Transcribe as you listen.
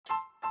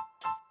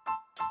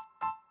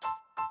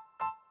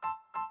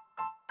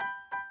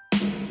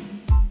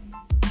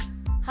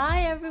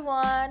Hi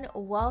everyone,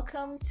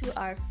 welcome to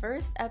our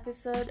first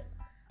episode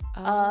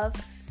of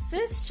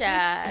Sis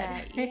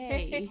Chat.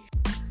 Yay.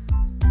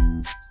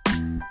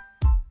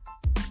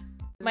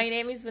 My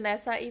name is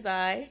Vanessa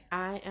Ibai.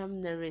 I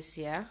am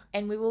Narisia.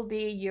 And we will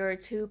be your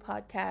two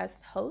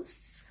podcast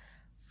hosts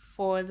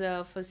for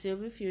the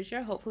foreseeable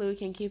future. Hopefully we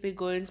can keep it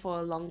going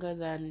for longer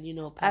than,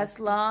 as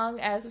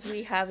long as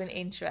we have an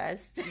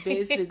interest.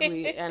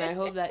 Basically, and I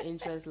hope that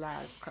interest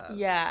lasts.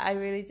 Yeah, I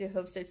really do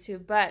hope so too.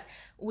 But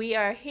we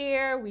are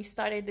here. We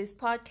started this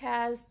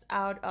podcast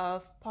out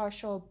of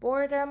partial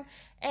boredom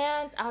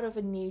and out of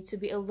a need to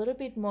be a little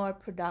bit more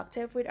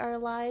productive with our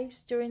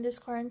lives during this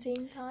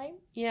quarantine time.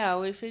 Yeah,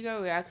 we figure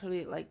we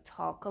actually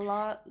talk a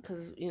lot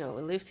because, we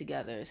live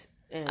together.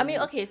 I mean,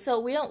 okay, so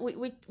we don't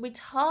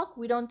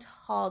we don't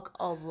talk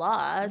a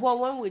lot.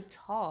 Well, when we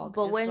talk,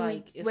 but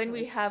when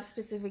we have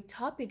specific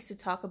topics to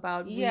talk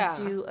about, we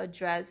do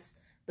address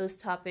those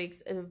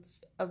topics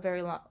a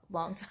very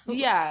long time.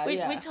 Yeah,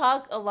 we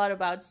talk a lot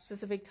about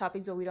specific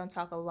topics, but we don't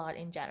talk a lot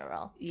in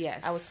general.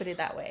 Yes, I would put it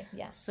that way.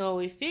 Yeah. So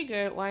we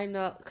figured, why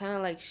not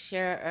kind of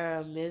share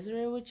our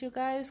misery with you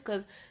guys?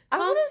 Because I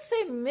wouldn't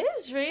say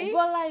misery.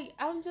 Well,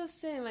 I'm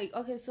just saying,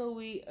 okay, so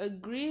we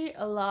agree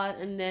a lot,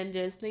 and then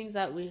there's things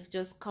that we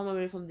just come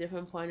away from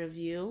different point of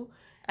view.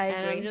 I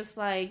agree. And I'm just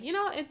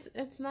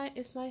it's nice.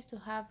 It's nice to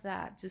have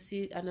that, to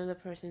see another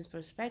person's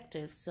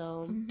perspective.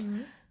 So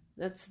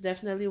that's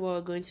definitely what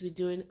we're going to be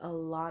doing a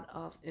lot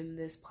of in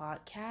this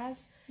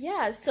podcast.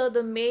 Yeah, so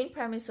the main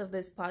premise of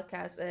this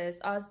podcast is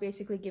us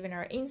basically giving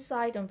our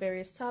insight on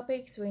various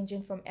topics,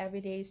 ranging from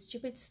everyday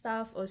stupid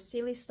stuff or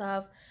silly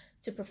stuff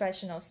to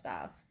professional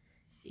stuff.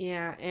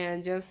 Yeah,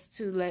 and just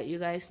to let you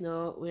guys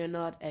know, we're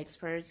not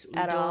experts. We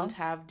don't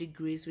have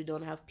degrees. We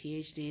don't have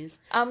PhDs.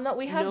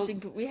 We have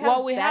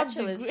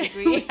bachelor's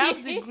degrees. We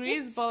have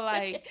degrees,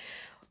 but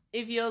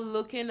if you're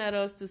looking at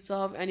us to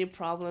solve any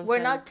problems, we're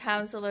not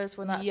counselors.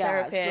 We're not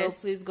therapists.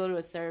 So please go to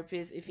a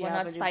therapist if you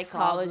have any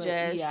psychologists.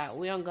 Problem. Yeah,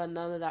 we don't got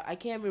none of that. I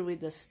can't even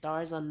read the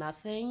stars or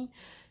nothing.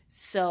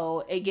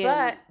 So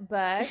again,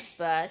 but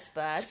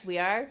we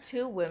are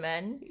two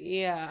women.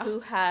 Yeah, who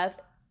have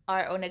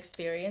our own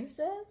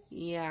experiences,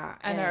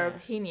 and our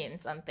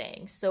opinions on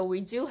things. So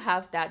we do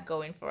have that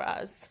going for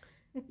us.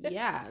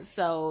 Yeah,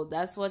 so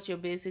that's what you're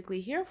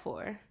basically here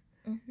for.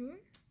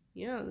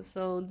 Yeah.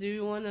 So do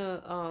you want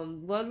to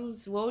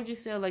what would you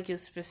say your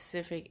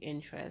specific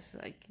interest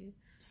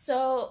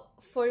So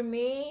for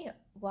me,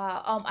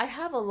 wow, I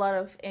have a lot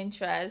of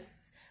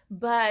interests,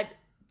 but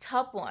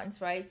top ones,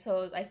 right?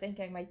 So I think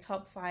my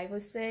top 5 or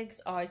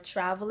 6 are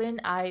traveling.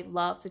 I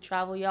love to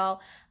travel,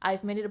 y'all.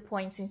 I've made it a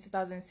point since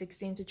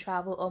 2016 to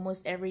travel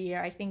almost every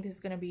year. I think this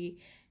is going to be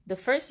the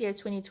first year,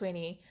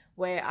 2020,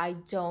 where I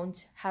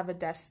don't have a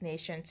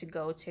destination to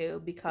go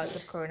to because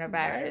of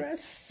coronavirus.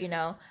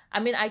 I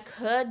mean, I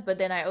could, but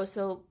then I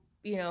also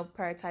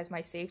prioritize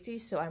my safety,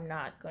 so I'm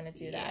not going to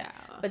do that.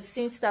 But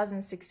since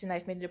 2016,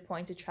 I've made it a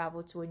point to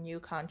travel to a new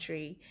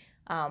country,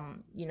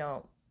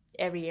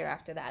 every year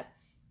after that.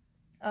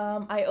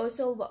 I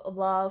also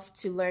love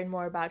to learn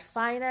more about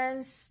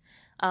finance.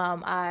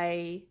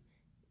 I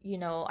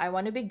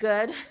want to be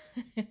good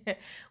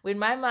with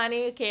my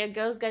money. Okay, a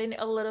girl's getting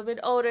a little bit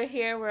older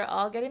here. We're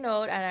all getting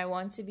old, and I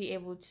want to be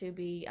able to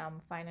be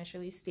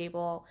financially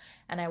stable,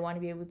 and I want to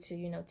be able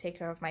to take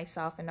care of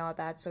myself and all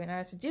that. So in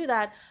order to do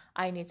that,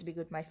 I need to be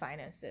good with my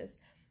finances.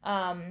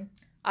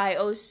 I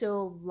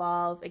also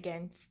love,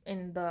 again,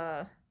 in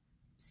the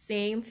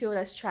same field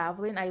as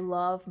traveling, I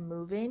love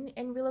moving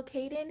and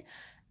relocating.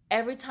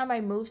 Every time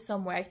I move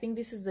somewhere, I think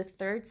this is the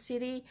third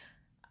city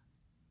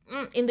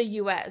in the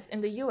U.S.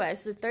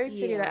 The third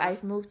city that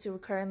I've moved to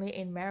currently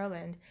in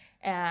Maryland.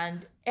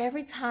 And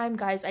every time,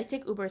 guys, I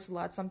take Ubers a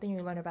lot. Something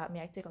you learn about me.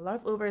 I take a lot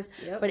of Ubers.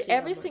 But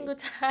every single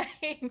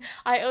time,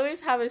 I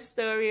always have a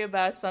story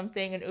about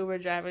something an Uber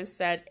driver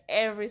said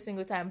every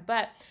single time.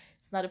 But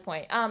it's not a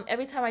point.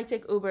 Every time I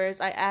take Ubers,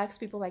 I ask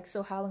people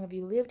so how long have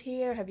you lived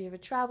here? Have you ever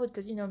traveled?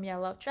 Because me, I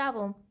love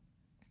travel.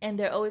 And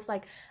they're always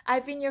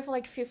I've been here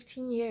for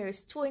 15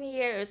 years, 20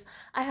 years.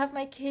 I have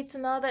my kids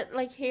and all that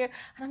here.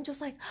 And I'm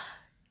just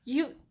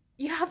you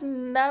have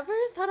never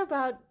thought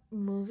about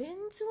moving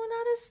to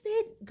another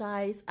state?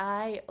 Guys,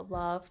 I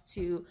love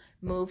to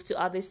move to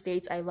other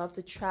states. I love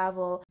to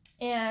travel.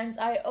 And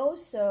I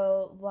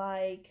also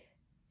like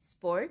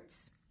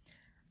sports.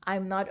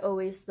 I'm not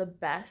always the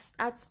best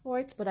at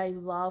sports, but I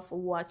love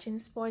watching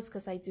sports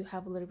because I do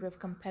have a little bit of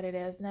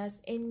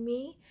competitiveness in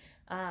me.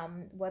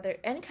 Whether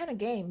any kind of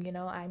game,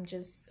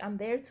 I'm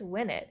there to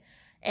win it.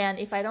 And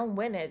if I don't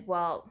win it,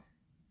 well,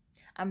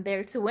 I'm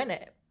there to win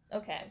it.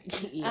 Okay.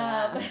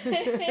 Yeah.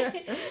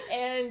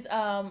 And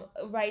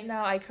right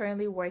now I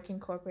currently work in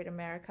corporate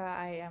America.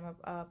 I am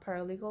a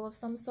paralegal of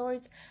some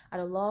sort at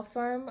a law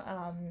firm.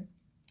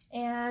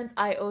 And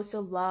I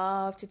also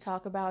love to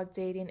talk about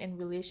dating and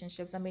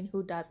relationships. I mean,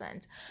 who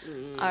doesn't?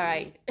 All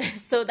right.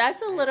 So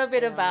that's a little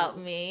bit about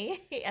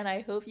me. And I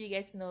hope you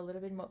get to know a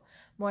little bit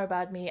more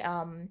about me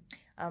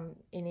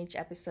in each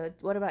episode.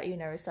 What about you,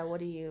 Narissa?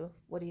 What do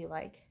you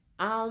like?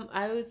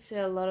 I would say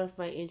a lot of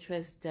my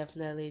interests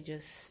definitely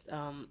just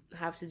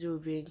have to do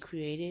with being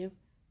creative.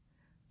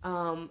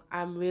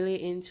 I'm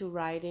really into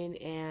writing,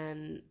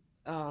 and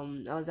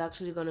I was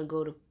actually gonna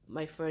go to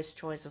my first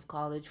choice of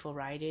college for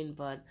writing,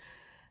 but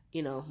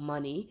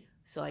money,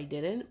 so I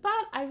didn't.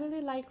 But I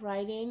really like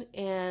writing,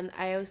 and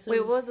I Wait, also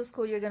what was the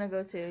school you're gonna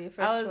go to? Your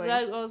first choice?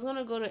 I was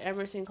gonna go to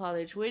Emerson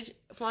College, which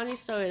funny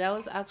story, that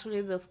was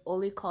actually the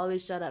only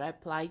college that I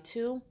applied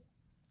to.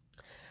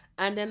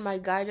 And then my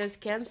guidance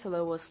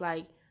counselor was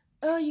like,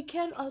 "Oh, you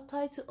can't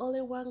apply to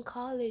only one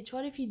college.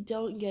 What if you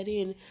don't get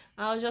in?"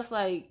 I was just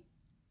like,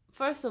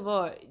 first of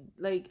all,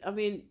 like, I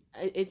mean,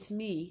 it's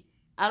me.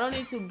 I don't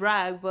need to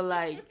brag, but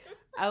like,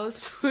 I was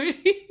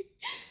pretty,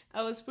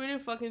 I was pretty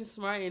fucking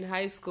smart in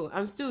high school.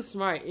 I'm still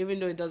smart, even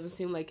though it doesn't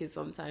seem like it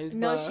sometimes.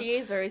 No, But she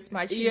is very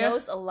smart. She yeah,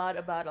 knows a lot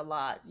about a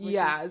lot, which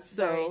yeah. is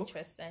very So,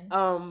 interesting.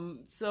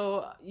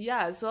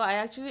 so I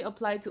actually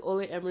applied to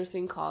Ole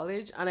Emerson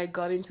College, and I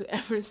got into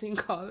Emerson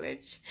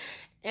College,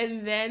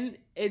 and then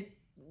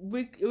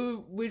we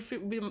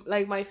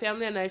like my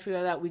family and I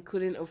figured out we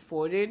couldn't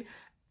afford it.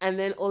 And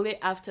then only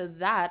after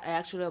that, I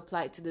actually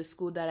applied to the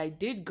school that I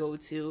did go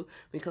to,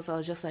 because I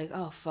was just like,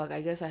 oh, fuck, I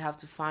guess I have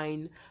to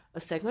find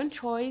a second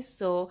choice.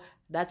 So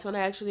that's when I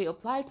actually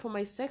applied for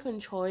my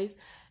second choice.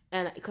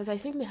 And because I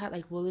think they had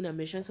like rolling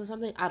admissions or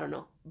something. I don't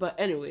know. But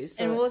anyways.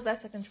 And what was that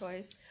second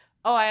choice?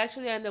 Oh, I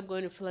actually ended up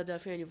going to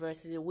Philadelphia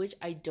University, which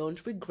I don't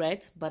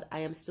regret, but I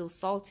am still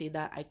salty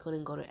that I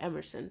couldn't go to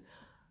Emerson.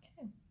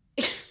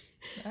 Okay.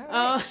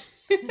 All right.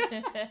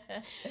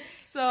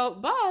 So,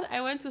 but I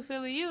went to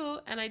Philly U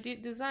and I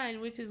did design,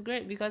 which is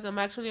great because I'm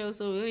actually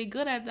also really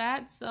good at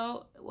that.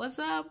 So, what's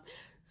up?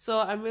 So,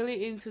 I'm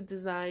really into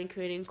design,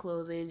 creating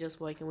clothing,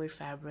 just working with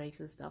fabrics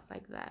and stuff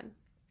like that.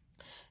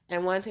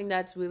 And one thing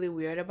that's really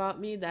weird about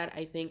me that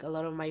I think a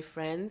lot of my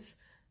friends,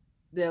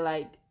 they're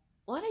like,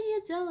 "What are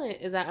you doing?"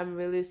 is that I'm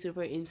really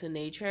super into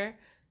nature.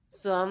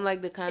 So, I'm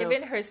like the kind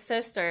Even her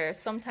sister,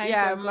 sometimes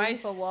we're going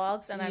for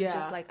walks and I'm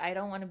just like, I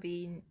don't want to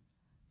be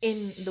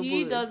in the woods.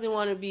 She doesn't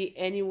want to be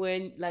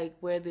anywhere like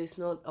where there's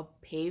not a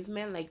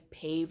pavement, like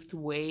paved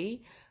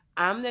way.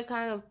 I'm the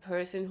kind of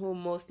person who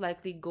most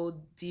likely go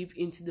deep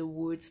into the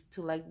woods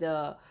to like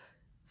the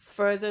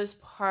furthest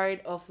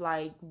part of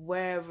like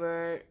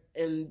wherever,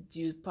 and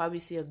you probably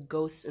see a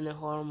ghost in a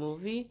horror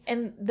movie.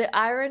 And the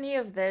irony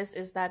of this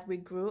is that we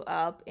grew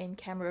up in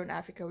Cameroon,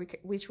 Africa,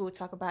 which we'll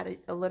talk about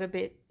it a little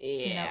bit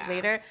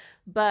later.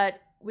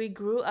 But we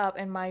grew up,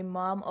 and my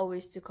mom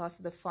always took us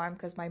to the farm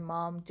because my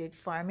mom did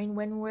farming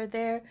when we were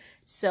there.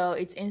 So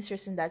it's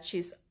interesting that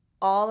she's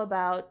all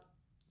about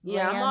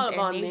I'm all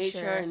about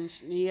nature and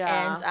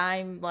and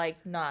I'm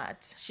like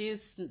not.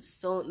 She's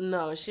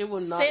no, she will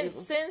not.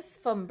 Since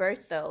from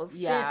birth though.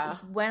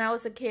 Since when I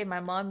was a kid, my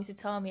mom used to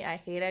tell me I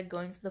hated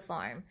going to the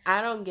farm.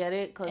 I don't get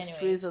it because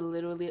trees are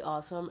literally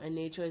awesome and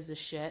nature is the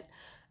shit.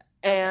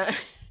 And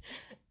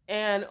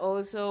and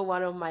also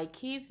one of my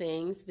key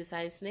things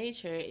besides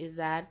nature is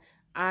that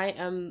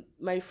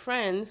my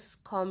friends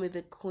call me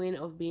the queen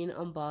of being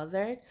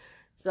unbothered.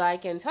 So I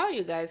can tell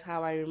you guys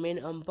how I remain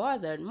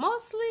unbothered.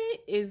 Mostly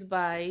is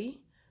by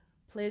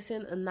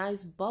placing a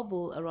nice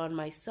bubble around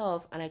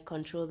myself, and I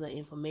control the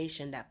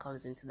information that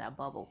comes into that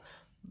bubble.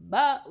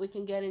 But we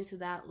can get into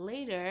that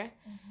later.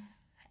 Mm-hmm.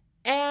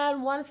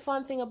 And one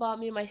fun thing about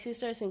me, my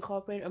sister is in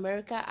corporate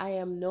America. I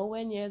am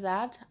nowhere near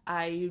that.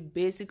 I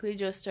basically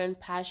just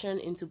turned passion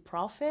into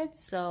profit.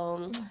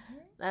 So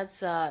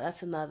that's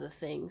another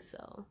thing.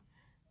 So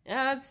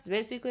yeah, that's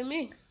basically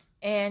me.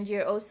 And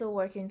you're also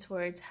working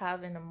towards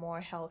having a more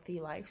healthy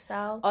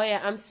lifestyle. Oh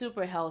yeah, I'm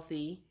super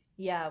healthy.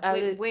 Yeah,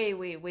 way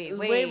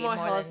more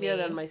healthier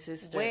than my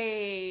sister.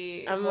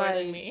 I'm more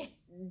than me.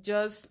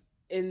 Just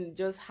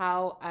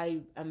how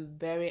I am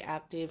very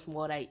active in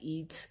what I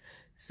eat.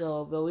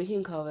 So, but we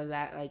can cover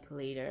that like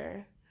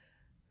later.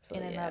 So,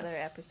 in another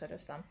episode or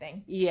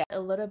something. Yeah. A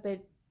little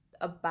bit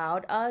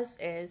about us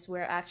is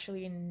we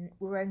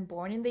weren't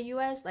born in the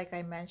U.S. like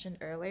I mentioned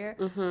earlier.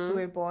 Mm-hmm.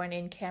 We were born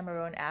in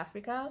Cameroon,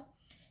 Africa.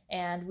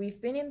 And we've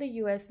been in the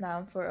U.S.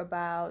 now for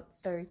about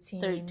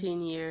 13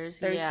 years.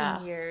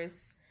 13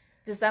 years.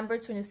 December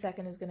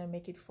 22nd is going to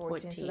make it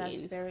 14. So that's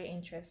very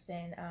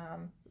interesting.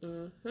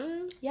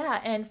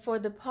 Yeah, and for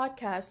the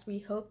podcast, we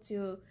hope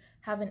to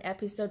have an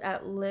episode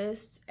at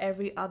least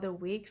every other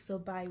week, so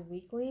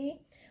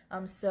bi-weekly.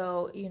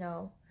 So,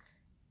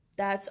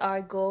 that's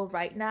our goal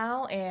right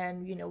now,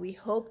 and we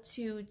hope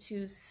to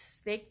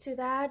stick to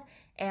that.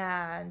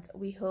 And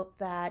we hope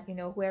that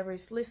whoever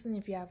is listening,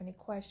 if you have any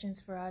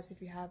questions for us,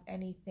 if you have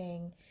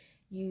anything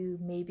you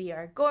maybe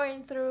are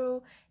going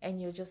through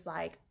and you're just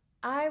like,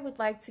 I would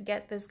like to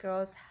get this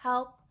girl's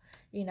help,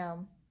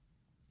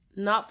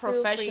 not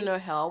professional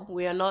help.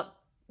 We're not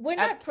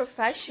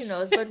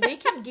professionals, but we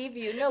can give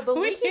you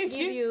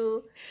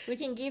we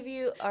can give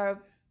you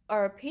our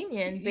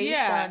opinion based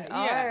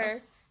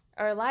on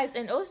our lives.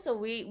 And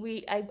also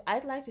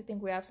I'd like to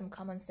think we have some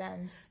common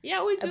sense.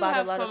 Yeah, we do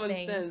have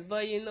common sense,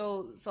 but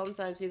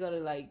sometimes you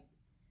gotta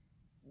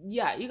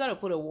you gotta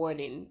put a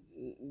warning.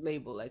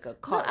 label, like a No,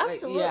 cut. Like, yeah,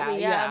 absolutely. Yeah, I'm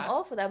yeah.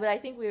 all for that. But I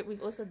think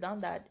we've also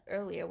done that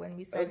earlier when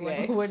we said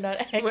Okay. we're not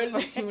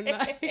We're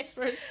not experts.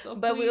 experts, so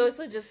But we please.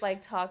 also just like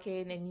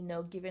talking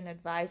and giving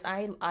advice.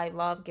 I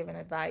love giving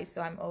advice,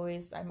 so I'm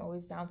always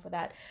down for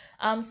that.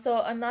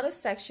 So another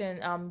section,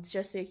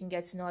 just so you can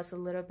get to know us a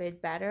little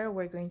bit better,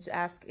 we're going to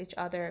ask each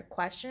other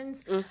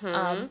questions.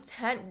 Mm-hmm.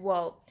 10,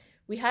 well,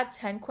 we had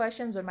 10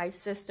 questions, but my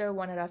sister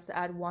wanted us to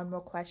add one more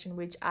question,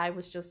 which I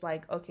was just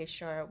like, okay,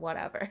 sure,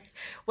 whatever.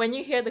 When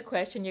you hear the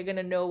question, you're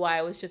gonna know why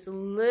I was just a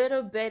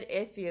little bit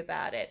iffy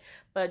about it.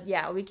 But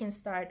yeah, we can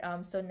start.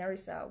 So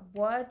Nerissa,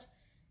 what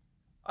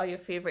are your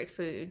favorite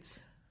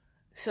foods?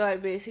 So I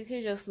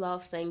basically just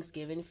love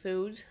Thanksgiving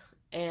food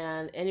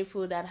and any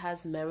food that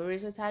has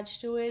memories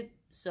attached to it.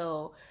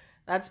 So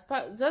that's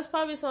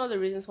probably some of the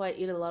reasons why I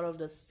eat a lot of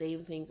the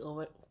same things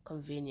over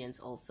convenience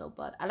also.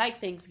 But I like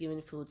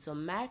Thanksgiving food. So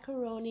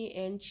macaroni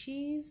and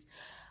cheese.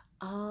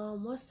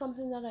 What's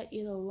something that I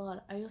eat a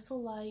lot? I also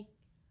like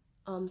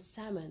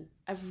salmon.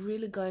 I've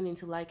really gotten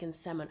into liking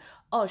salmon.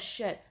 Oh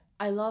shit.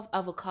 I love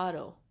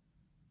avocado.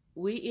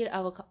 We eat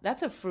avocado.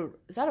 That's a fruit.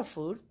 Is that a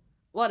food?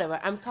 Whatever.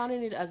 I'm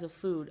counting it as a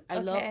food.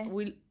 Okay.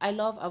 I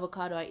love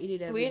avocado. I eat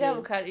it every We eat day.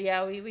 avocado.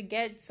 Yeah, we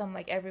get some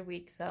like every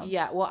week. So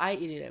Yeah, well, I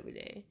eat it every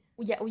day.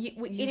 yeah, we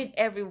eat it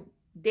every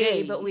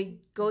day, but Day. we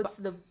go But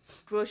to the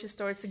grocery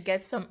store to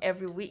get some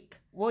every week.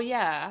 well,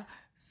 yeah.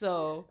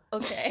 So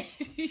Okay.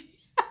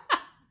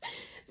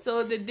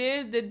 so the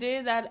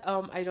day that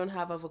I don't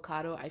have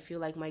avocado, I feel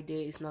like my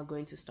day is not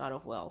going to start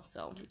off well.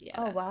 So yeah.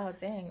 Oh wow,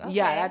 dang.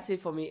 Yeah, Okay. that's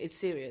it for me. It's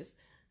serious.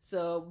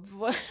 So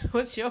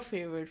what's your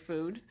favorite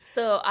food?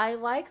 So I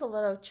like a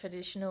lot of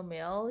traditional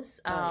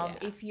meals. Oh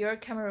yeah. If you're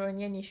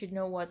Cameroonian, you should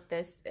know what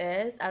this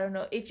is. I don't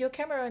know. If you're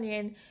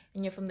Cameroonian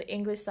and you're from the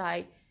English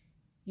side,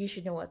 you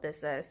should know what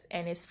this is.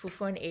 And it's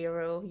fufu and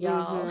eru,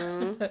 y'all.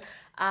 Mm-hmm.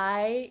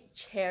 I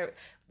cherish.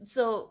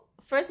 So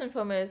first and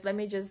foremost, let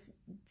me just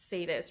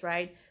say this,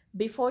 right?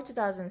 Before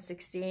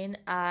 2016,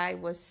 I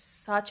was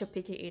such a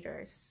picky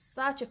eater,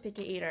 such a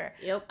picky eater.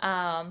 Yep.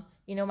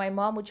 My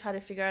mom would try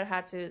to figure out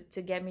how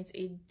to get me to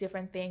eat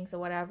different things or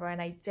whatever,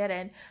 and I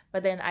didn't.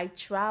 But then I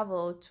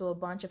traveled to a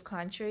bunch of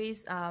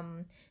countries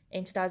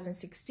in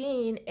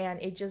 2016,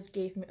 and it just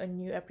gave me a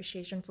new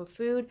appreciation for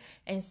food.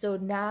 And so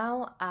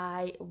now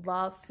I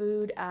love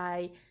food.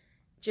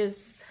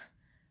 Just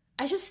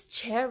I just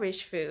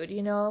cherish food.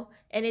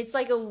 And it's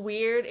like a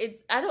weird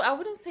I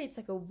wouldn't say it's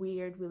like a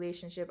weird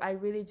relationship. I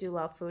really do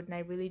love food, and I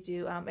really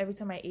do every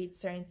time I eat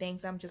certain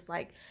things, I'm just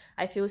like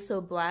I feel so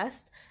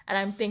blessed, and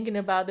I'm thinking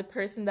about the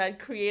person that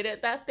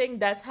created that thing.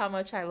 That's how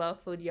much I love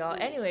food, y'all.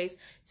 Anyways,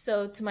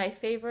 so to my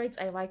favorites,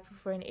 I like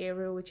fufu and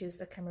eru, which is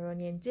a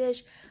Cameroonian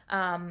dish.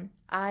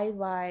 I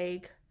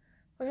like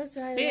what else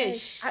do I like?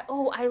 Fish. I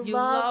You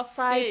love love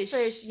fried fish.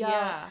 fish, y'all.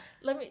 Yeah.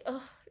 Let me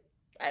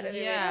I don't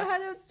even know Yeah.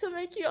 how to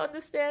make you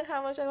understand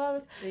how much I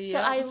love it. So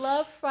Yep. I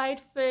love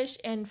fried fish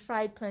and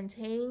fried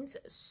plantains.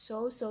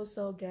 So, so,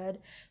 so good.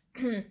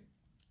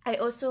 I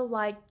also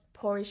like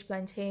porridge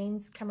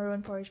plantains,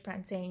 Cameroon porridge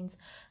plantains.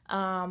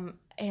 And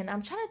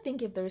I'm trying to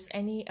think if there's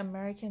any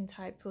American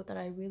type food that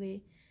I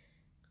really,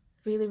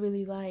 really,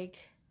 really like.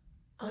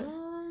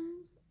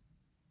 Um.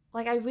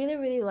 Like I really,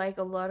 really like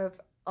a lot of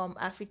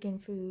African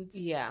foods.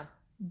 Yeah.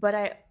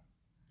 But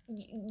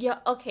yeah,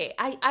 okay.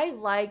 I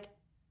like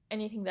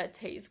anything that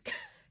tastes good.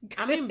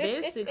 I mean,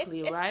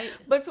 basically, right?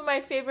 But for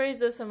my favorites,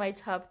 those are my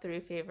top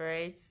three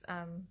favorites.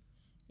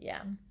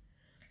 Yeah.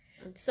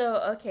 So,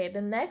 okay,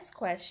 the next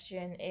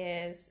question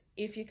is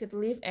if you could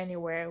live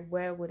anywhere,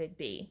 where would it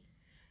be?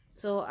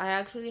 So I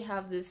actually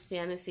have this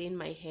fantasy in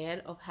my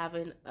head of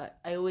having.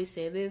 I always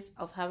say this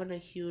of having a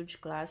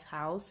huge glass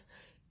house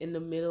in the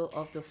middle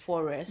of the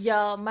forest.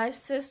 Y'all, my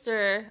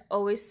sister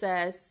always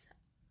says,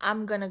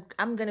 I'm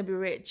gonna be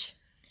rich.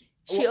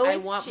 I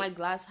want my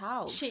glass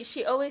house.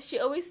 She always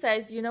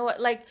says, you know what,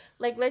 like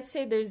let's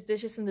say there's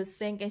dishes in the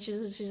sink, and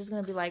she's just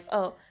gonna be like,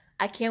 oh,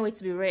 I can't wait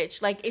to be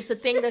rich. Like it's a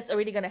thing that's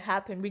already gonna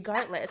happen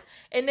regardless.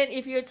 And then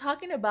if you're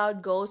talking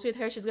about goals with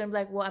her, she's gonna be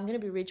like, well, I'm gonna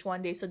be rich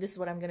one day, so this is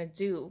what I'm gonna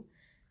do.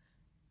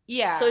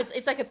 Yeah. So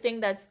it's like a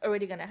thing that's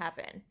already gonna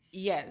happen.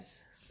 Yes.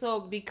 So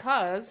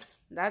because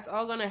that's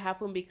all gonna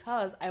happen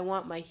because I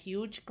want my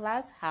huge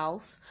glass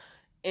house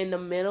in the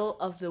middle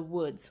of the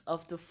woods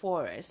of the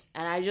forest,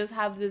 and I just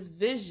have this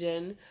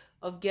vision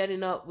of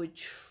getting up with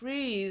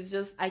trees.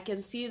 Just I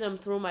can see them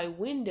through my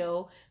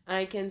window, and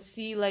I can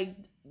see like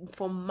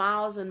for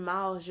miles and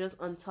miles just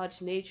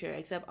untouched nature,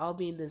 except I'll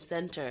be in the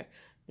center,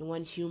 the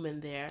one human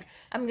there.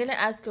 I'm gonna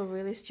ask a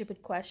really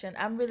stupid question.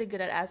 I'm really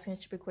good at asking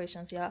stupid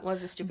questions, yeah.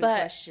 What's the stupid But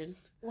question?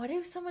 what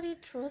if somebody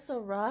throws a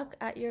rock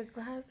at your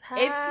glass house?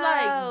 It's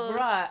like,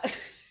 bruh,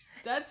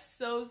 that's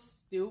so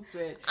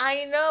stupid.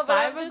 I know, but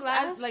I'm just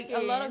Fiberglass, like a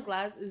lot of asking.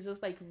 glass is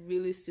just like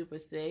really super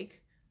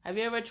thick. Have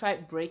you ever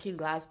tried breaking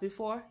glass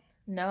before?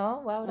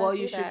 No, why would I Well,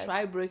 do you should that?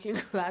 try breaking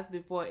glass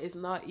before. It's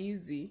not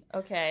easy.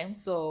 Okay.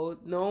 So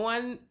no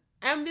one,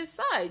 and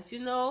besides,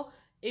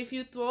 if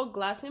you throw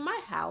glass in my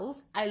house,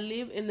 I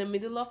live in the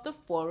middle of the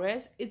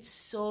forest. It's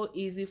so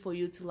easy for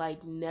you to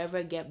like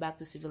never get back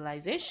to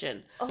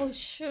civilization. Oh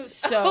shoot.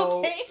 So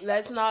okay.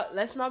 let's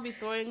not be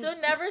throwing. So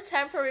never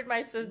tamper with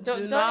my sister.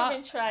 Don't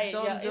even try it.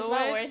 It's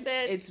not worth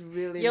it. It's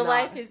really your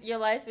not. Your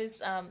life is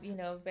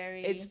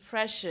very. It's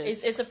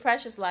precious. It's a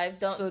precious life.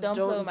 Don't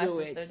play with my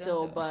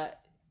sister. But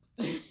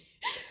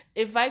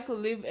if I could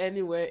live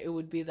anywhere, it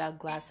would be that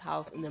glass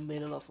house in the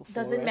middle of a forest.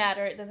 Doesn't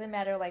matter. It doesn't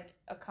matter like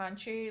a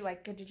country.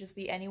 Like, could you just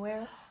be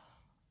anywhere?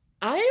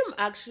 I am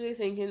actually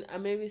thinking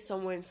maybe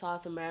somewhere in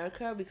South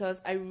America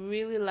because I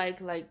really like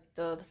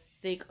the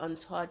thick,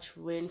 untouched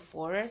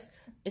rainforest.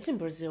 It's in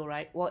Brazil,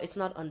 right? Well, it's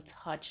not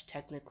untouched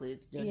technically.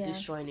 They're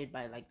destroying it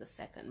by like the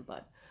second,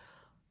 but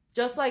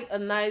just like a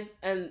nice,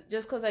 and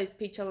just because I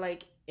picture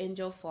like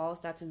Angel Falls,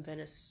 that's in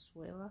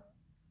Venezuela.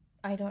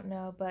 I don't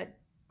know, but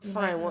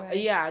fine. Well, right.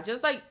 Yeah,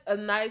 just like a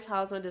nice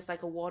house when there's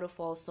like a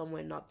waterfall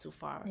somewhere not too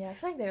far. Yeah, I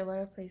feel like there are a lot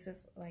of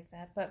places like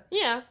that, but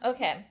yeah.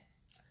 Okay.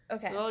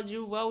 Where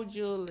would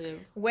you live?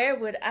 Where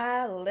would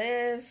I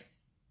live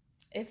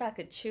if I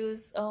could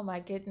choose? Oh my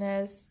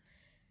goodness.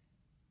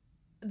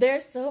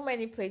 There's so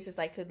many places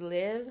I could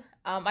live.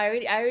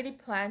 I already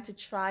plan to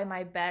try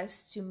my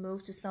best to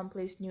move to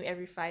someplace new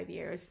every 5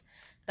 years.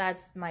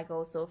 That's my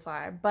goal so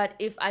far. But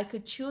if I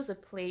could choose a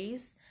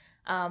place,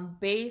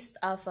 based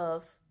off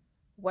of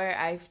where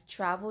I've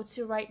traveled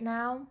to right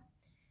now,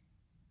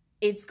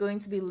 it's going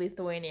to be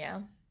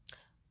Lithuania.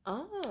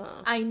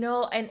 Oh. I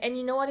know, and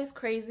you know what is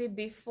crazy?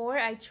 Before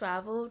I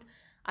traveled,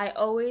 I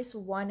always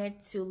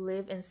wanted to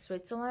live in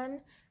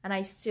Switzerland, and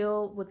I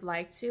still would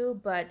like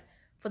to, but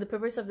for the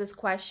purpose of this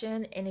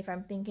question, and if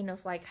I'm thinking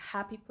of like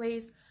happy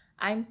place,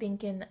 I'm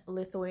thinking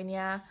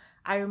Lithuania.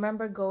 I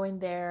remember going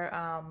there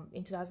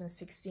in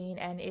 2016,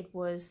 and it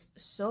was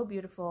so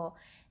beautiful,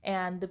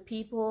 and the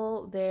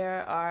people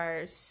there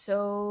are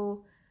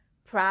so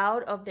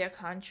proud of their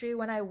country.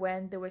 When I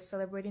went, they were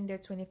celebrating their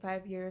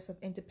 25 years of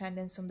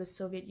independence from the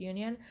Soviet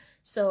Union.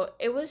 So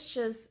it was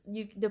just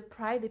the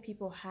pride that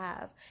people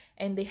have,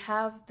 and they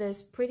have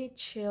this pretty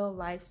chill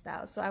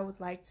lifestyle. So I would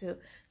like to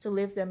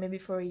live there maybe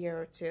for a year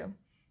or two.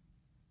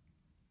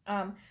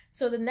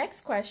 So the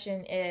next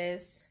question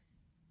is,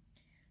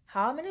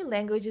 how many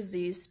languages do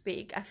you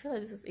speak? I feel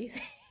like this is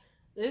easy.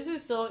 This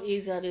is so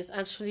easy. That is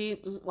actually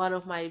one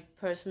of my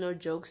personal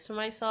jokes to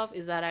myself,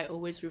 is that I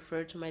always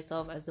refer to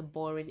myself as the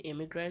boring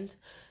immigrant,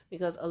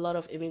 because a lot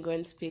of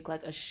immigrants speak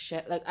like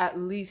at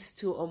least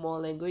 2 or more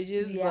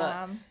languages.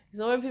 Yeah. But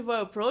so when people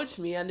approach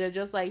me and they're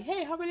just like,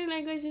 "Hey, how many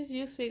languages do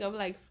you speak?" I'm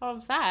like,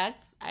 "Fun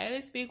fact, I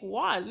only speak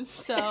 1."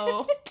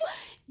 So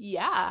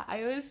yeah,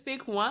 I only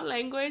speak 1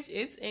 language.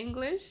 It's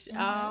English.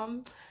 Mm-hmm.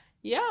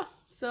 Yeah.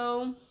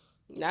 So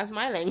that's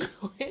my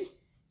language.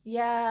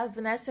 Yeah,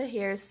 Vanessa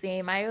here,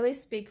 same. I only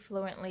speak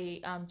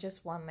fluently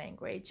just 1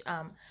 language.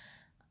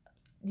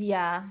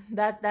 Yeah,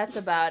 that's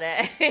about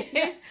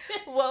it.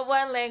 Well,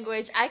 1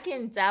 language. I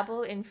can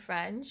dabble in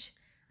French.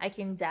 I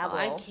can dabble.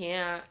 I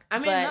can't. I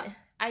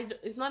mean,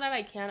 it's not that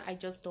I can't. I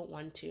just don't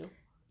want to.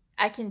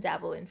 I can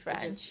dabble in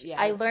French.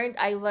 I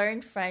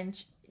learned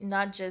French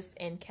not just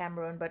in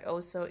Cameroon but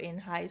also in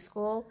high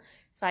school,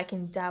 so I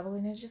can dabble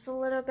in it just a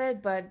little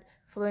bit. But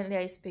fluently,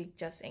 I speak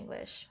just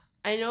English.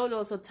 I know there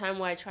was a time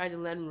where I tried to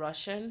learn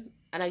Russian,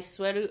 and I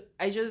swear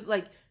I just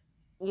like,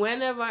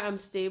 whenever I'm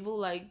stable,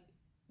 like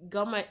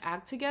got my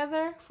act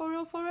together for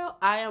real,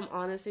 I am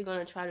honestly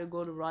gonna try to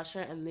go to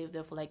Russia and live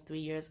there for like 3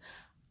 years.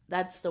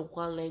 That's the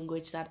 1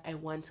 language that I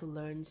want to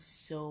learn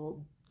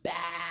so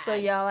bad. So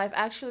y'all, I've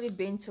actually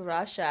been to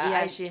Russia.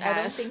 Yeah, she has.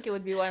 I don't think it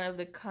would be one of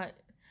the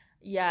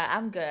yeah,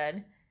 I'm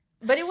good.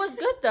 But it was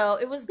good though.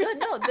 It was good.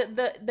 No,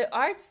 the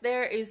arts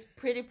there is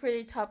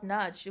pretty top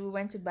notch. We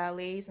went to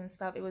ballets and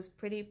stuff. It was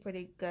pretty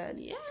good.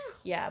 Yeah.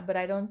 Yeah, but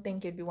I don't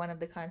think it'd be one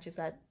of the countries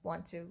I'd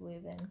want to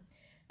live in.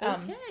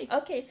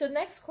 Okay, so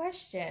next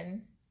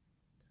question.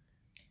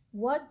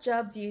 What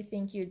job do you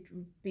think you'd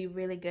be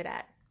really good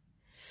at?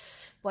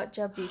 What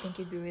job do you think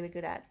you'd be really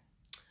good at?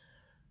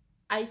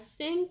 I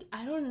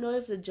don't know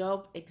if the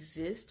job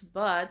exists,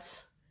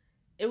 but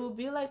it would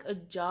be like a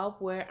job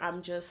where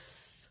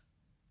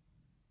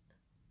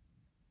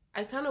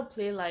I kind of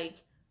play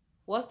like,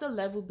 what's the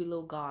level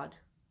below God?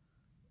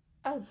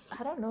 Oh,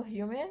 I don't know,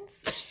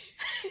 humans?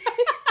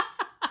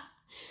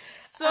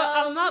 So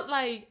I'm not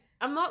like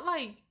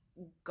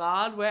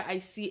God where I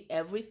see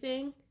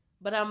everything,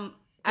 but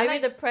maybe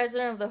the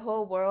president of the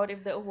whole world,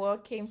 if the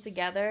world came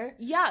together.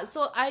 Yeah,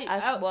 so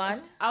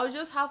one. I would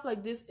just have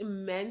like this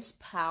immense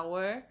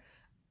power,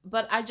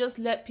 but I just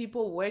let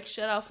people work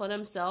shit out for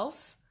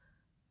themselves,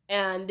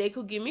 and they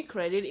could give me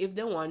credit if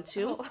they want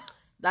to. Oh.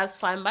 That's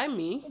fine by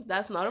me.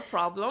 That's not a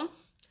problem.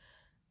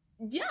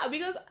 Yeah,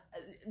 because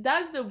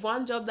that's the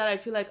one job that I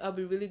feel like I'll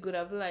be really good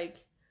at. I'll be like,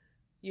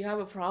 you have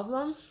a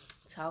problem?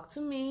 Talk to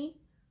me.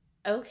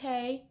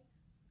 Okay.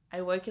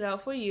 I work it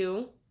out for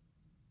you.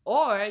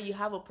 Or you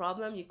have a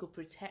problem, you could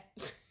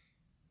protect.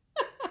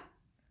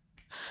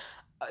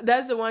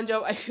 That's the one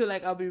job I feel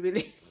like I'll be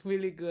really,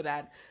 really good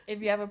at.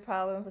 If you have a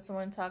problem, for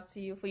someone to talk to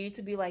you, for you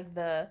to be like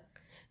the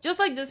Just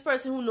like this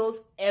person who knows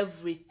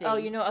everything. Oh,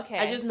 okay.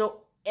 I just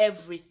know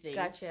everything.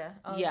 Gotcha.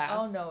 Yeah.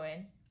 All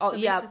knowing. Oh, so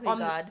yeah. Basically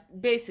God.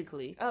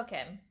 Basically.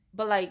 Okay.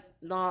 But like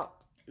not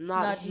him,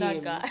 not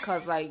God.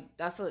 because like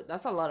that's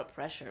a lot of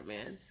pressure,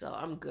 man. So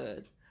I'm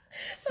good.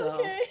 So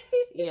okay.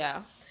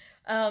 yeah.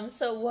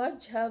 So what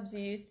job do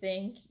you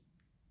think?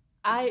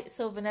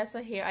 So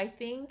Vanessa here, I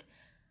think,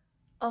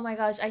 oh my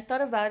gosh, I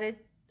thought about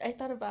it. I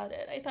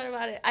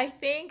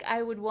think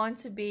I would want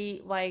to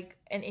be like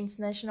an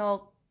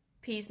international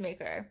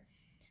peacemaker.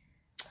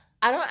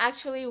 I don't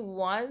actually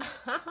want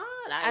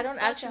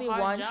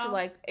to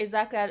like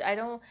exactly. I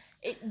don't.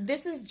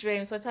 This is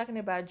dreams. We're talking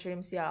about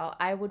dreams, y'all.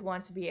 I would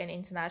want to be an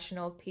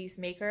international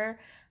peacemaker.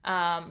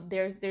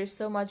 There's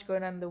so much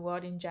going on in the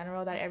world in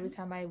general that every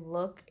time I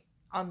look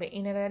on the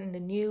internet and the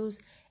news,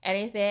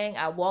 anything,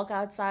 I walk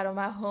outside of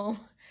my home,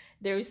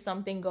 there is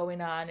something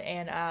going on,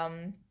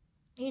 and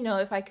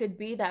if I could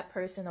be that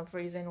person of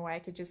reason where I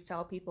could just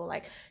tell people,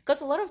 like, because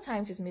a lot of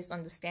times it's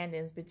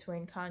misunderstandings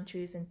between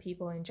countries and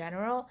people in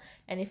general.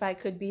 And if I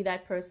could be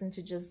that person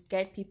to just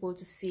get people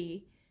to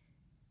see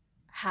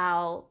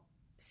how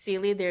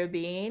silly they're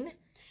being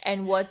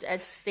and what's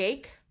at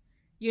stake.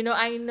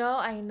 I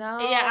know.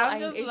 Yeah,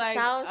 it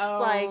sounds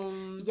like,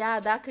 yeah,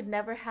 that could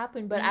never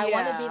happen. But I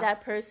want to be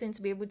that person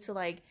to be able to,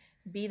 like,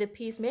 be the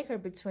peacemaker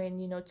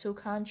between, two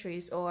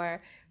countries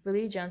or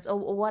religions or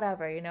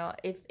whatever.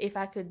 If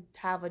I could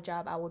have a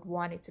job, I would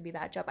want it to be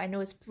that job. I know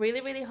it's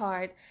really, really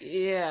hard.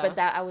 Yeah. But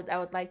that I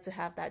would like to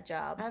have that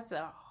job. That's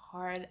a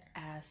hard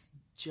ass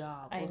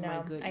job. I know.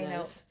 My goodness. I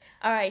know.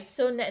 All right.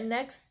 So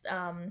next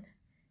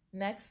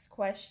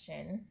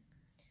question.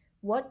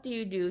 What do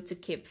you do to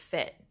keep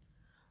fit?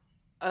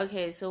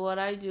 Okay, so what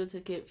I do to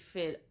keep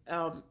fit,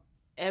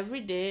 every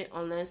day,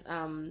 unless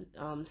I'm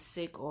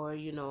sick or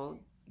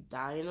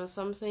dying or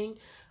something,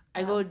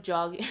 I go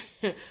jogging.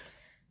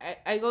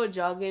 I go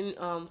jogging.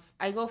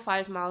 I go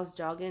 5 miles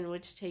jogging,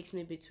 which takes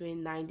me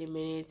between 1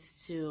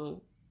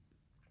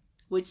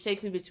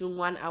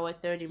 hour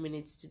 30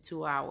 minutes to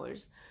 2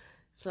 hours.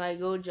 So I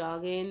go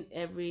jogging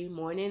every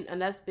morning,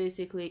 and that's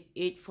basically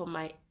it for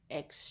my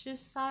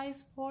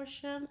exercise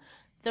portion.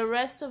 The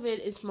rest of it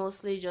is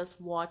mostly just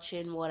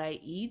watching what I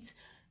eat.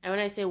 And when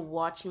I say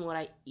watching what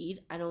I eat,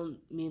 I don't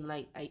mean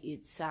like I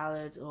eat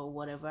salads or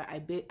whatever.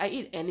 I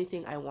eat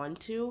anything I want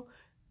to.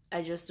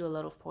 I just do a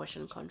lot of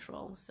portion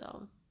control.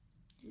 So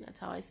that's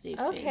how I stay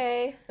fit.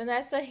 Okay,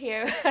 Vanessa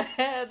here.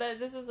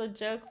 This is a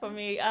joke for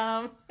me.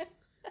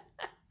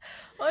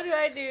 What do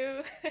I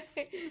do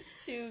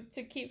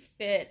to keep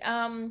fit?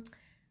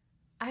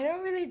 I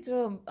don't really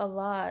do a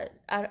lot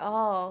at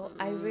all.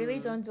 I really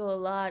don't do a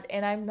lot,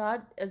 and I'm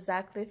not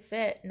exactly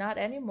fit. Not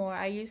anymore.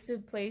 I used to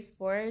play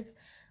sports.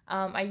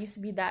 I used to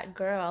be that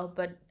girl,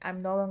 but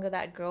I'm no longer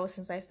that girl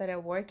since I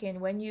started working.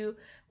 When you're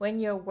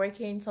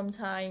working,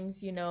 sometimes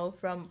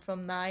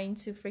from 9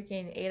 to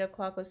freaking 8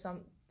 o'clock or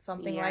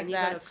something like you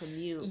that. Gotta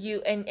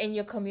commute. And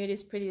your commute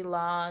is pretty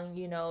long.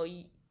 You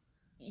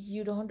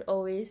don't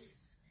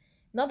always.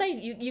 Not that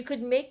you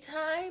could make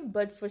time,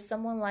 but for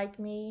someone like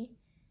me,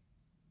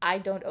 I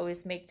don't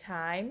always make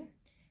time,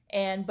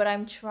 but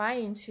I'm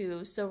trying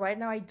to. So right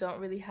now I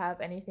don't really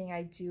have anything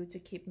I do to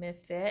keep me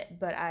fit,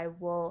 but I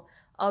will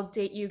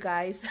update you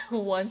guys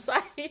once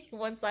I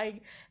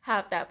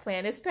have that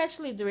plan,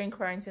 especially during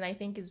quarantine. I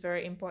think is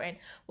very important.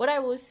 What I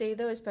will say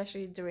though,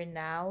 especially during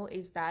now,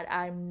 is that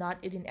I'm not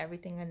eating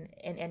everything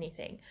and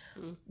anything.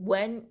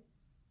 When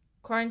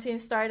quarantine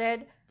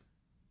started,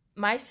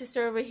 my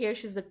sister over here,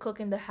 she's the cook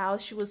in the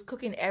house. She was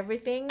cooking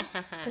everything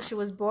because she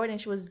was bored, and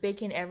she was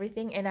baking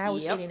everything, and I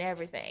was eating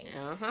everything.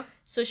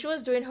 So she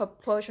was doing her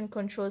portion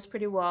controls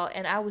pretty well,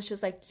 and I was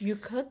just like, "You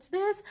cooked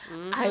this?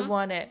 I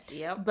want it."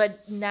 Yep.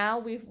 But now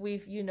we've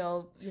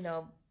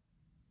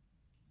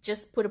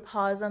just put a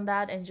pause on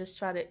that and just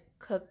try to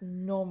cook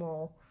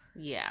normal.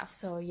 Yeah.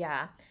 So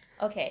yeah.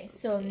 Okay.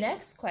 So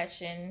next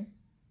question: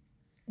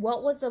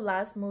 what was the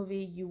last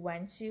movie you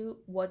went to?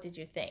 What did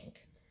you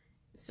think?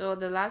 So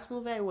the last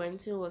movie I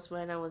went to was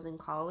when I was in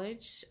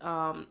college.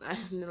 The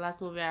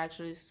last movie I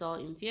actually saw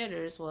in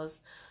theaters was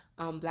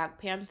Black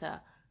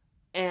Panther,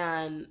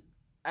 and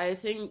I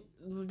think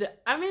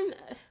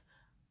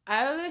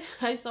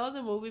I saw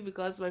the movie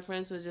because my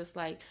friends were just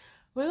like,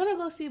 "We're gonna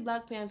go see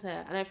Black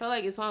Panther," and I felt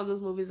like it's one of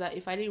those movies that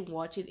if I didn't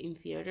watch it in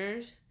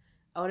theaters,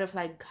 I would have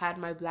like had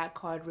my black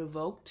card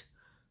revoked.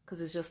 Because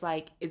it's just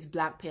like, it's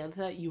Black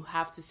Panther. You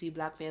have to see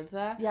Black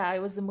Panther. Yeah,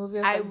 it was the movie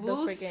of I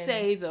will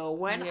say, though,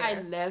 when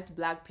I left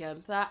Black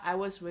Panther, I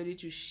was ready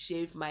to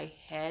shave my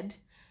head.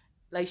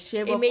 Like,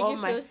 shave up all my... It made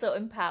you feel so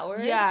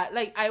empowered? Yeah,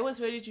 like, I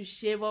was ready to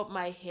shave up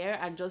my hair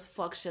and just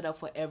fuck shit up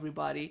for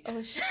everybody.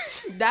 Oh, shit.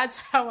 That's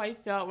how I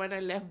felt when I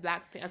left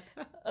Black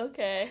Panther.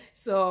 Okay.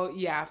 So,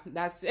 yeah,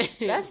 that's it.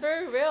 That's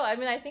very real. I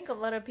mean, I think a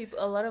lot of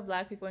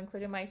Black people,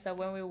 including myself,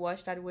 when we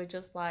watched that, we're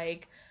just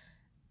like...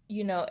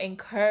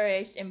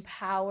 encouraged,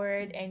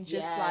 empowered, and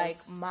just like,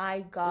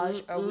 my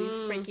gosh, are we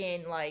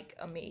freaking like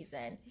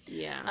amazing.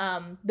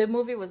 Yeah. The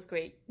movie was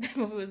great.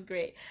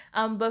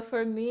 But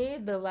for me,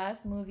 the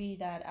last movie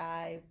that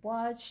I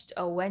watched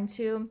or went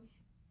to,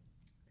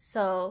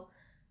 so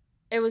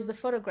It was the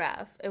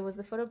photograph. It was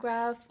the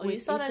photograph Oh, you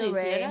with saw that Issa in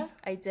Rae. theater?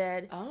 I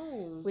did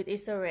Oh. with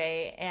Issa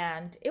Rae,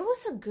 and it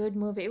was a good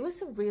movie. It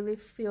was a really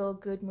feel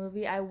good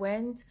movie. I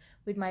went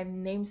with my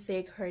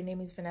namesake. Her name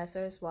is Vanessa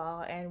as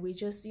well, and we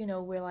just,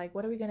 we're like,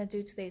 what are we gonna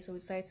do today? So we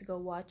decided to go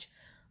watch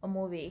a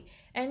movie,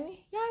 and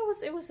yeah,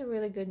 it was a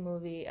really good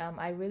movie.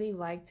 I really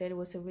liked it. It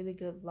was a really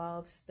good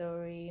love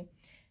story.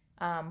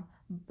 Um,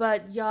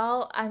 but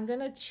y'all, I'm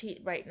gonna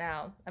cheat right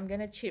now. I'm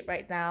gonna cheat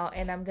right now,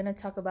 and I'm gonna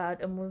talk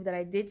about a movie that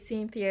I did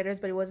see in theaters,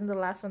 but it wasn't the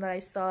last one that I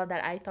saw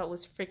that I thought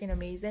was freaking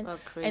amazing, Oh,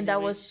 and Crazy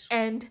that was Rich.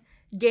 End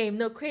Game.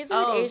 No, Crazy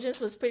Rich Oh, Asians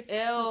was pretty.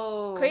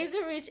 ew.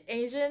 Crazy Rich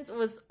Asians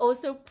was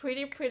also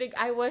pretty.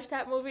 I watched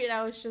that movie and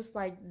I was just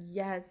like,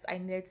 yes, I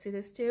need to see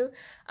this too.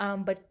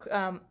 But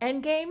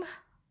Endgame,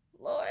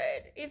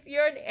 Lord, if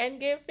you're an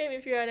Endgame fan,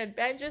 if you're an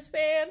Avengers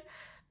fan,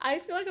 I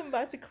feel like I'm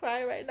about to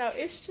cry right now.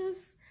 It's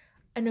just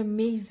an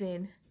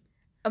amazing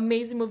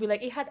movie.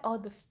 Like it had all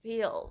the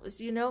feels,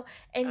 Endgame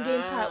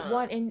part Ah.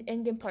 one and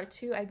Endgame part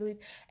two, I believe.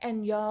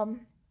 And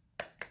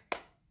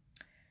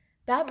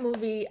that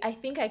movie, I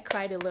think I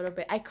cried a little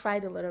bit. I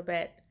cried a little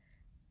bit.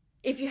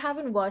 If you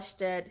haven't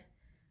watched it,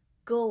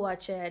 go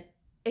watch it.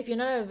 If you're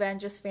not an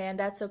Avengers fan,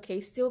 that's okay.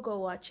 Still go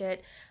watch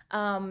it.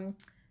 Um,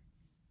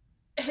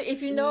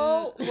 if you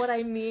know what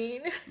I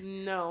mean,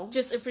 No.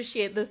 just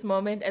appreciate this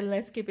moment and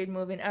let's keep it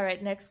moving. All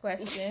right, next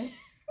question.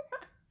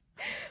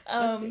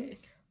 Okay.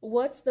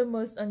 What's the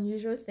most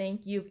unusual thing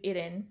you've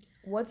eaten?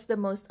 What's the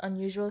most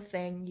unusual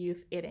thing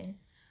you've eaten?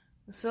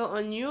 So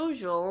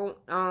unusual.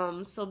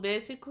 So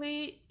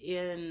basically,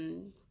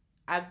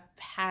 I've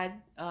had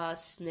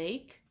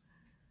snake.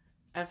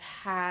 I've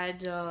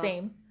had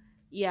Same.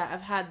 yeah,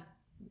 I've had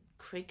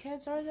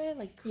crickets. Are they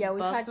like Yeah, we've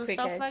bugs had and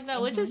stuff like crickets.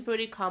 that, which is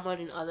pretty common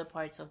in other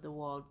parts of the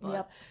world, but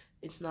Yep.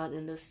 it's not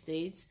in the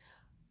States.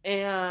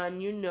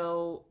 And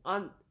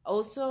on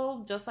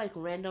also just like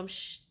random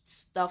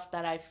stuff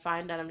that I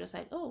find that I'm just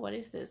like, oh, what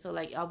is this? So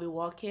like I'll be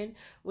walking,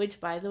 which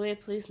by the way,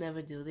 please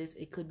never do this.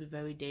 It could be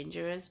very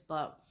dangerous,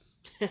 but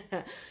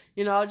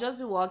I'll just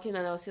be walking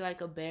and I'll see like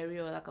a berry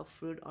or like a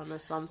fruit on or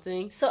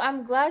something. So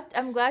I'm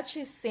glad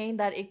she's saying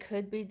that it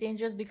could be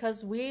dangerous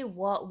because we're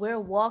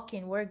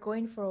walking, we're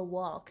going for a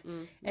walk.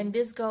 Mm-hmm. And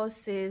this girl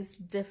sees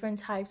different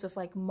types of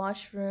like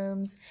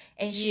mushrooms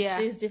and she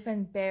sees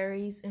different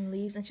berries and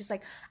leaves and she's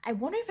like, I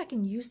wonder if I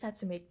can use that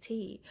to make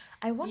tea.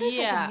 I wonder if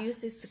I can use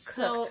this to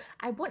cook.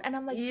 And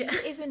I'm like, do you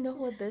even know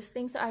what this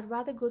thing? So I'd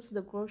rather go to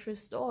the grocery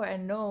store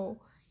and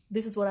know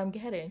this is what I'm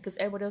getting because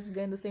everybody else is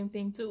getting the same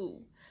thing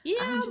too. Yeah,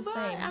 I'm just but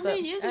saying. I But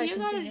mean,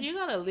 you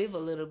gotta live a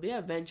little bit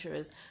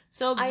adventurous.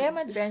 So I am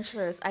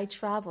adventurous. I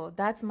travel.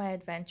 That's my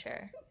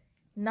adventure.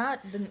 Not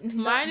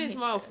mine is nature.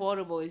 more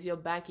affordable. It's your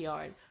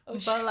backyard, Oh,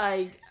 but shit.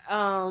 like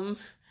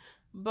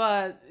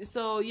but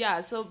so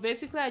yeah. So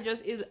basically, I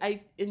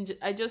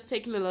just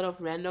taking a lot of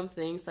random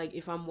things. Like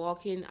if I'm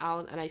walking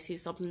out and I see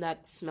something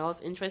that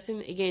smells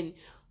interesting, again,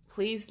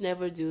 please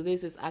never do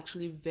this. It's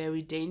actually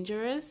very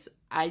dangerous.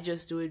 I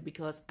just do it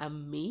because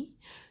I'm me.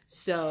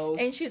 So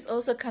And she's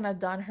also kind of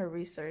done her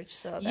research,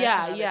 so that's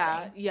yeah, another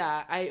yeah, thing.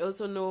 yeah. I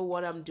also know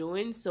what I'm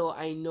doing, so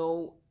I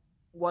know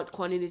what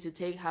quantity to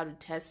take, how to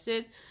test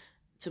it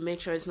to make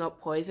sure it's not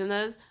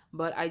poisonous.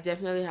 But I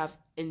definitely have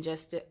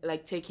ingested,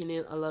 like, taken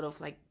in a lot of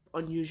like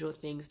unusual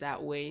things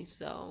that way.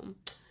 So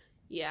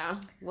yeah,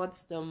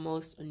 what's the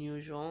most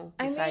unusual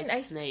I mean, besides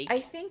I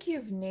snake? think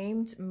you've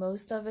named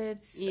most of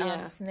it.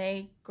 Yeah,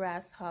 Snake,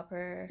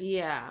 grasshopper.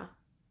 yeah.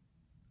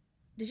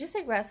 Did you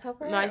say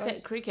grasshopper No, I or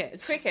said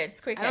crickets.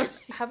 crickets? I don't. Crickets.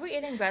 Have we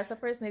eaten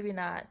grasshoppers? Maybe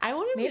not. I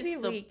wouldn't be Maybe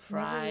we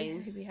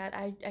surprised. had.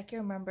 I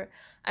can't remember.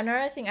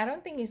 Another thing, I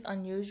don't think it's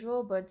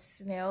unusual, but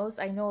snails.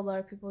 I know a lot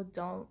of people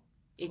don't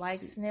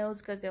like It's snails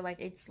because they're like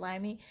it's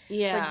slimy. But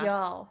yeah.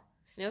 y'all,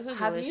 Snails are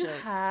have you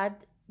delicious. had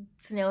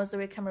snails the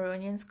way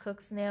Cameroonians cook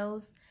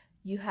snails?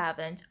 You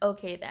haven't.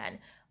 Okay then.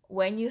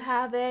 When you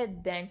have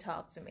it, then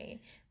talk to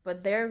me.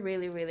 But they're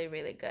really, really,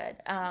 really good.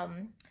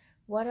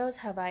 What else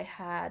have I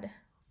had?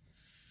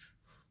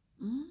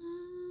 I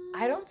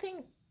Mm. don't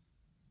think.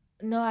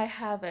 No, I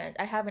haven't.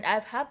 I haven't.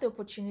 I've had the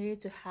opportunity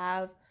to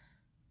have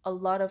a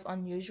lot of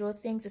unusual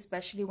things,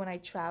 especially when I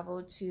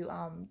traveled to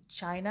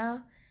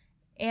China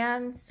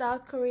and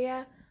South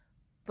Korea,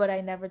 but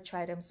I never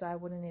tried them, so I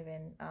wouldn't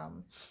even.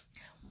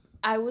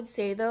 I would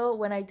say though,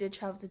 when I did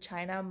travel to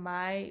China,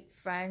 my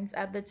friends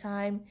at the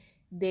time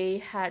they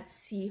had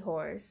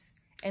seahorse,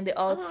 and they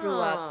all threw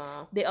up.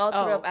 Oh. They all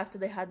threw up Oh, after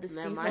they had the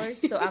never mind.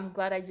 seahorse, so I'm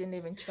glad I didn't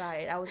even try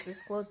it. I was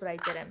this close, but I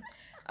didn't.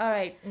 All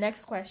right,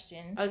 next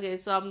question. Okay,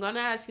 so I'm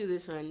gonna ask you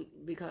this one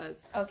because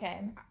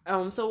Okay.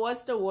 so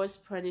what's the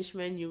worst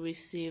punishment you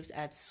received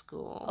at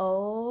school?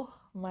 Oh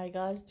my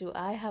gosh, do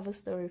I have a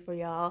story for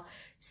y'all?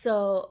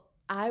 So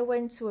I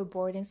went to a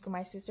boarding school.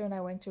 My sister and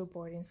I went to a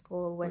boarding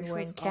school when Which we were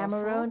in was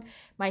Cameroon. awful?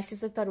 My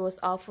sister thought it was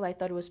awful. I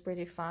thought it was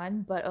pretty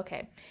fun, but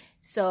okay.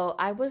 So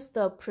I was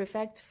the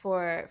prefect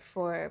for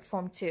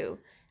Form 2.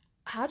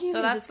 How do you So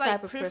even that's describe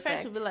like a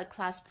prefect would be prefect? like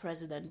class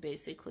president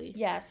basically.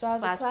 Yeah, so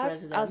Class I was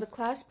president. a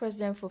class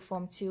president for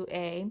Form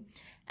 2A,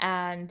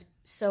 and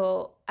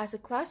So as a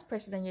class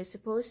president, you're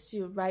supposed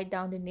to write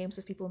down the names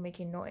of people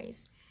making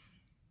noise.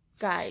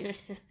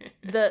 Guys,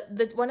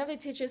 the one of the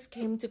teachers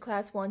came to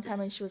class one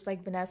time and she was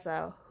like,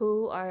 Vanessa,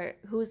 who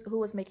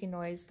was making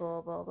noise,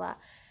 blah blah blah.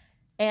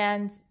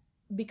 And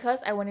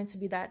because I wanted to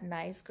be that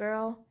nice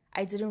girl,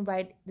 I didn't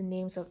write the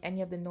names of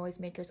any of the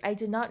noisemakers. I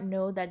did not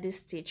know that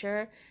this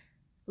teacher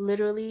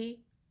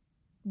literally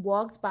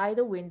walked by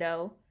the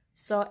window,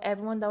 saw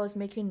everyone that was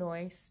making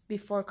noise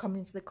before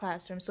coming to the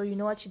classroom. So you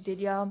know what she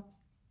did, y'all?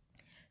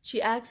 She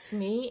asked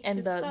me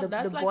and the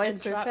like boy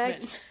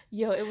prefect.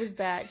 Yo, it was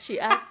bad. She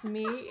asked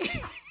me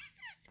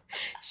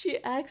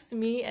she asked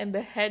me and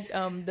the head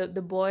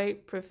the boy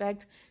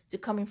prefect to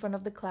come in front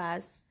of the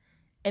class,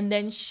 and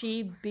then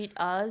she beat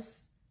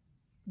us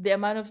the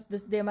amount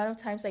of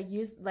times I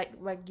used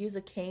use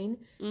a cane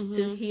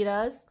to hit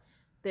us.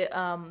 The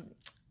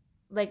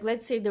like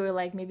let's say there were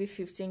like maybe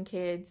 15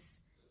 kids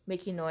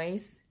making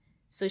noise,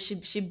 so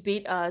she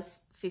beat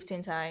us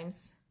 15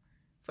 times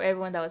for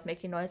everyone that was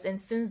making noise. And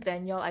since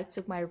then, y'all, I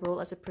took my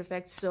role as a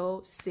prefect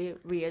so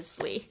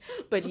seriously.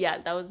 But yeah,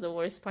 that was the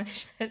worst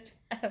punishment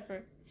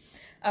ever.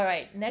 All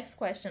right, next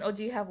question. Oh,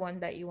 do you have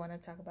one that you want to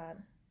talk about?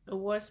 A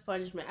worst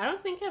punishment. I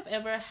don't think I've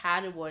ever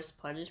had a worst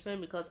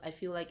punishment because I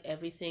feel like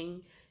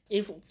everything.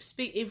 If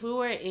we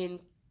were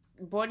in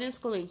boarding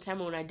school in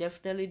Cameroon, I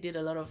definitely did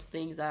a lot of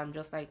things that I'm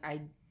just like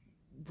I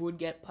would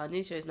get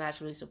punished. So it's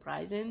naturally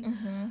surprising.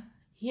 Mm-hmm.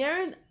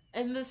 Here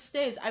in the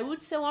States, I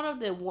would say one of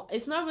the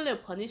it's not really a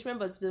punishment,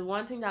 but it's the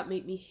one thing that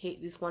made me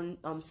hate this one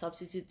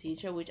substitute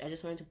teacher, which I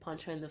just wanted to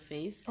punch her in the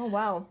face. Oh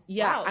wow!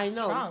 Yeah, wow, I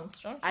know.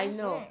 Strong. I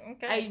know.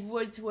 Okay.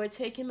 We're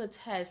taking the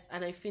test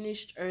and I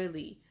finished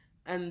early.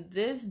 And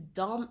this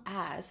dumb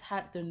ass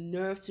had the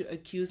nerve to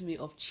accuse me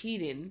of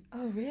cheating.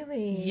 Oh,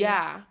 really?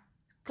 Yeah.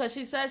 Because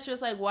she said, she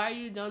was like, why are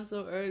you done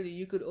so early?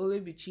 You could only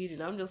be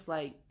cheating. I'm just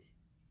like,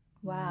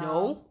 wow.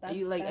 No.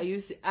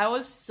 I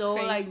was so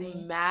crazy. Like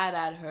mad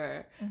at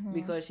her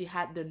because she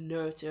had the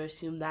nerve to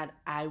assume that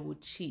I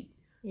would cheat.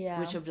 Yeah.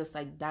 Which I'm just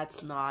like,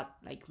 that's not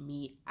like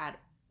me at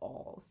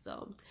all.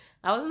 So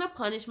that wasn't a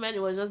punishment. It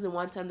was just the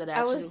one time that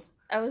I was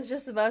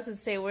just about to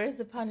say, where's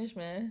the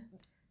punishment?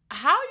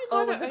 How are you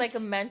going was it like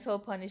a mental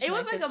punishment? It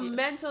was like a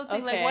mental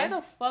thing. Okay. Like, why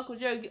the fuck would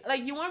you...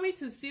 Like, you want me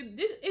to see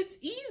this? It's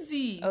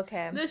easy.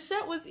 Okay. The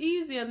shit was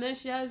easy. And then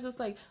she was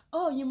just like,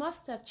 oh, you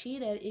must have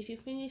cheated if you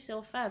finished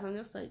so fast. I'm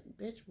just like,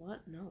 bitch,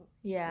 what? No.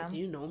 Yeah. Like, do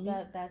you know me?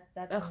 That's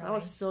that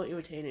was so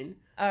irritating.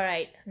 All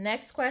right.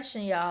 Next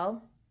question,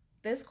 y'all.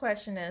 This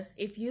question is,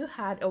 if you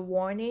had a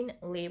warning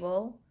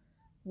label,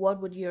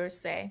 what would yours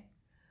say?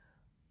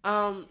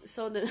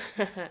 So the...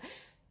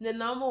 The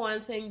number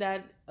one thing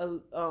that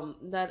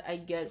I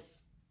get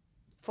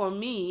for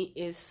me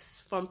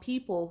is from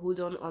people who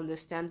don't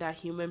understand that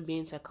human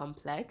beings are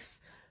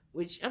complex.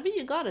 Which, I mean,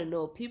 you gotta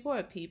know, people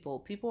are people.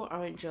 People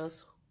aren't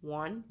just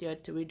one; they're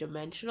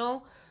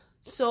three-dimensional.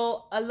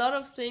 So a lot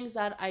of things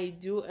that I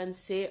do and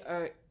say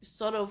are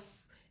sort of,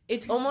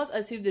 it's almost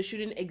as if they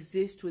shouldn't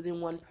exist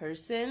within one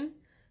person.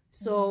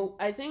 So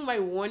I think my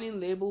warning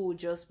label would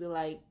just be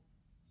like,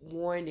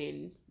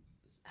 warning.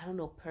 I don't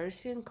know,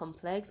 person,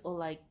 complex, or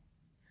like,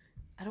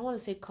 I don't want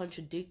to say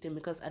contradicting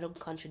because I don't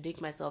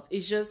contradict myself.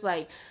 It's just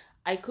like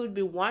I could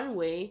be one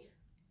way,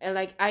 and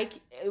like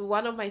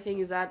one of my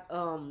things is that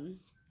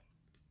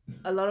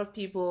a lot of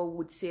people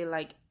would say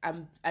like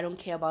I don't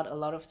care about a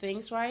lot of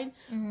things, right?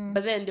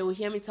 But then they will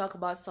hear me talk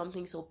about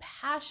something so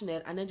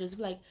passionate and then just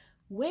be like,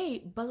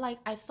 wait, but like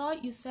I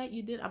thought you said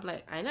you did. I'm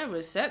like, I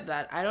never said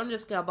that. I don't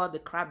just care about the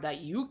crap that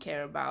you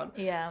care about.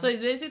 Yeah. So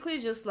it's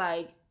basically just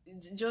like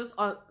just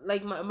on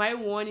like my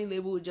warning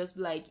label would just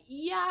be like,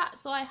 yeah,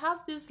 so I have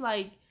this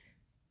like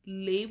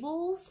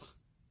labels,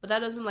 but that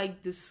doesn't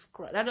like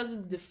describe, that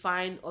doesn't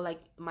define or like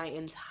my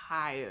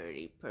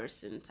entirety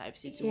person type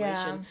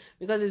situation.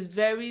 Because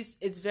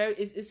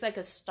it's like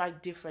a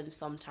stark difference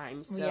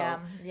sometimes. So I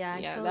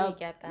totally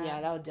get that.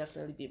 Yeah, that would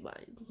definitely be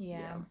mine.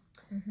 Yeah.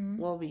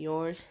 What would be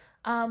yours?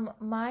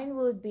 Mine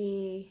would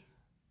be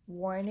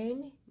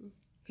warning.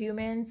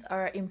 Humans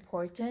are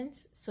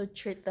important, so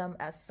treat them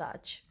as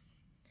such.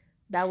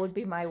 That would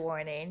be my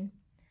warning.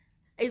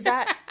 Is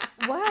that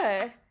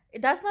what?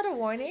 That's not a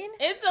warning?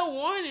 It's a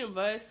warning,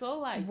 but it's so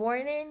like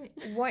warning.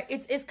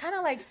 It's kind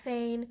of like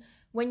saying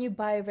when you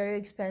buy a very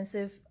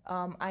expensive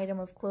item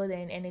of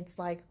clothing and it's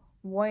like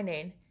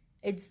warning.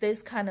 It's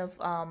this kind of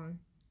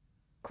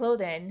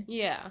clothing.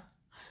 Yeah.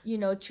 You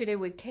know, treat it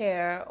with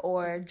care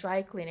or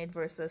dry clean it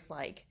versus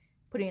like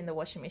putting it in the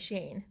washing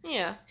machine.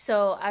 Yeah.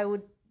 So I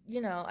would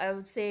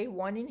say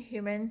warning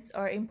humans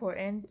are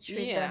important,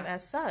 treat them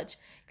as such.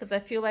 Because I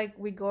feel like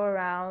we go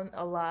around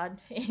a lot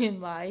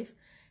in life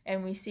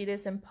and we see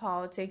this in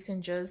politics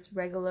and just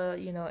regular,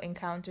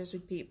 encounters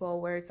with people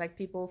where it's like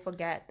people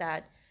forget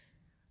that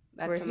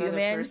we're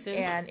humans. Person.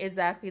 And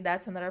exactly,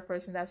 that's another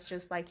person that's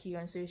just like you.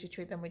 And so you should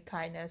treat them with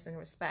kindness and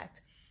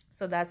respect.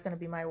 So that's going to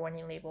be my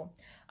warning label.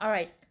 All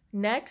right.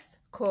 Next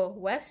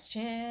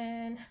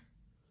question.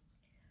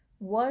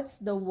 What's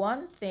the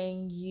one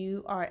thing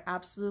you are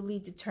absolutely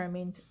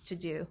determined to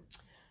do?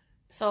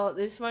 So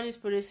this one is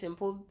pretty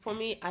simple for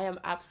me. I am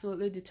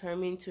absolutely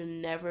determined to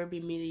never be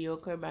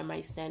mediocre by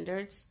my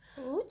standards.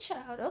 Ooh,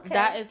 child.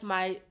 That Okay. is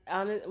my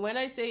when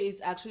I say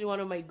it's actually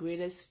one of my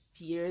greatest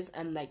fears,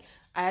 and like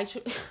I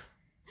actually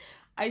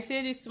I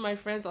say this to my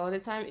friends all the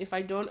time. If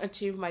I don't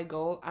achieve my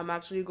goal, I'm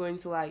actually going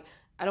to like,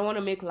 I don't want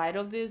to make light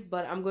of this,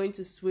 but I'm going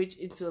to switch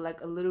into like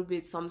a little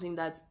bit something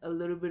that's a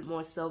little bit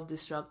more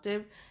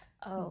self-destructive,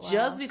 Oh,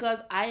 just wow. because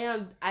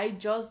I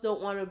just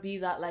don't want to be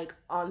that like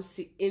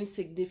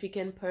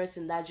insignificant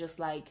person that just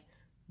like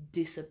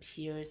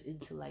disappears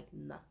into like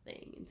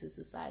nothing into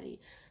society.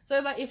 So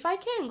like if I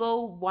can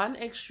go one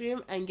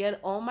extreme and get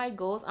all my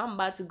goals, I'm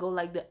about to go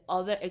like the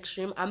other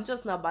extreme. I'm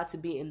just not about to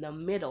be in the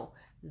middle.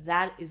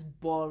 That is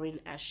boring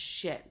as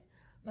shit.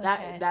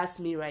 Okay. That's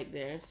me right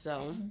there.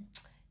 So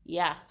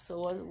yeah. So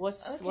what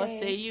say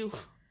Okay. you?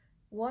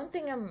 One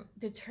thing I'm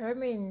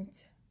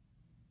determined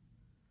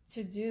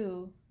to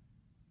do,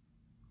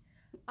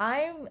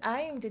 I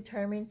am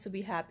determined to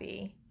be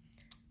happy.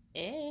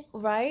 Eh.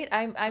 Right?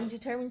 I'm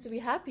determined to be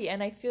happy,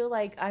 and I feel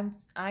like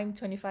I'm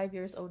 25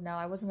 years old now.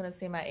 I wasn't gonna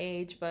say my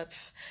age, but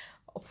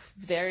oh,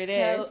 there it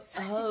So is.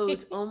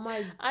 old. Oh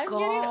my I'm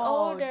getting god.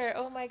 older.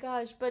 Oh my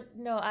gosh. But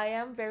no, I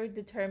am very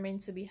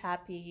determined to be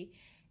happy.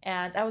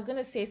 And I was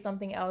gonna say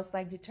something else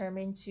like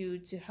determined to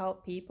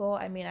help people.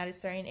 I mean, at a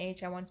certain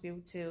age, I want to be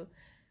able to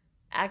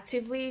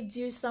actively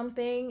do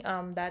something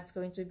that's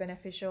going to be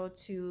beneficial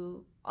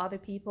to other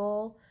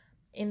people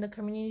in the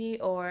community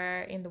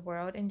or in the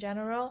world in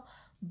general.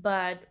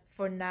 But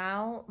for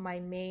now, my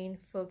main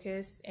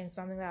focus and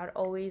something that I would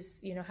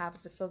always, have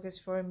as a focus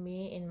for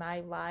me in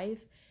my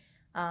life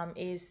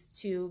is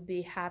to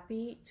be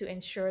happy, to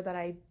ensure that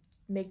I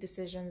make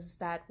decisions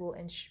that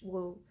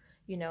will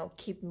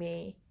keep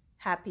me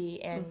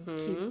happy and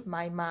Mhm. keep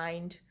my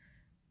mind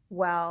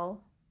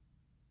well.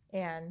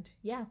 And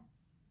yeah,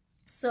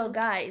 so, Okay.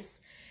 guys,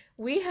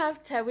 we've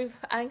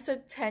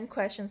answered 10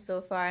 questions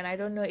so far, and I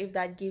don't know if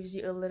that gives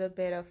you a little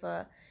bit of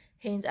a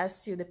hint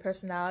as to the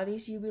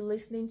personalities you'll be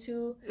listening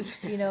to,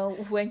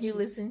 when you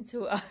listen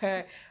to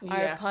our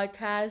Yeah.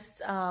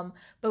 podcast.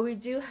 But we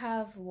do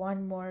have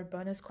one more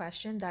bonus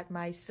question that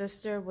my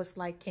sister was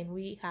like, "Can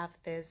we have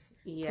this,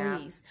 Yeah.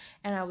 please?"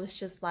 And I was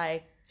just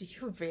like, "Do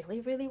you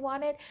really, really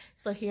want it?"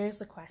 So here's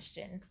the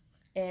question.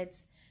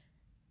 It's,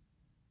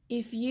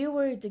 if you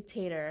were a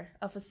dictator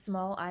of a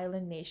small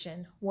island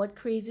nation, what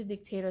crazy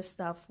dictator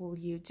stuff will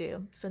you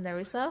do? So,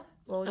 Narissa,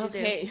 what would you do?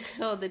 Okay,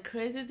 so the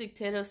crazy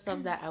dictator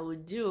stuff that I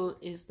would do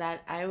is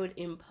that I would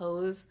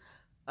impose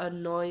a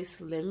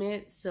noise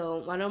limit. So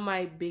one of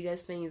my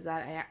biggest things is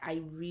that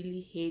I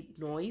really hate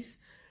noise.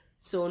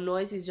 So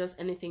noise is just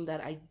anything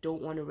that I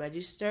don't want to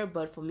register,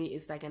 but for me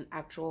it's like an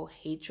actual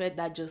hatred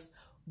that just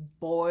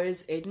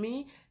bores in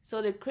me. So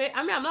I mean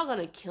I'm not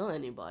gonna kill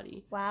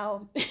anybody.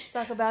 Wow.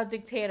 Talk about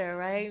dictator,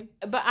 right?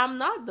 But I'm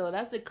not though.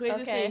 That's the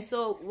crazy thing. Okay.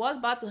 So what's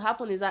about to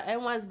happen is that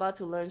everyone's about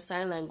to learn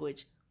sign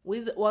language.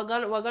 We're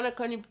gonna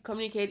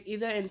communicate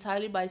either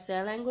entirely by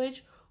sign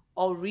language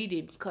or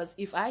reading. Because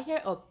if I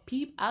hear a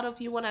peep out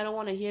of you when I don't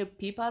want to hear a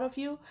peep out of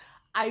you,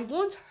 I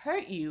won't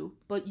hurt you,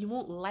 but you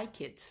won't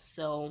like it.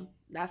 So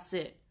that's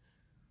it.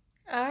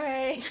 All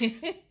right.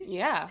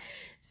 Yeah.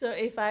 So,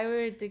 if I were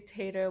a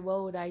dictator,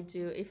 what would I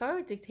do? If I were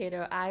a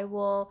dictator, I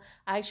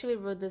actually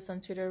wrote this on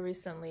Twitter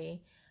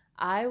recently.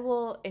 I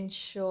will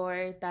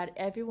ensure that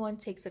everyone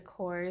takes a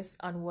course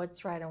on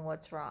what's right and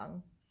what's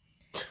wrong.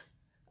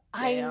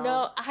 I Damn.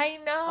 know, I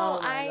know, Oh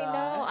my I know,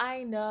 god.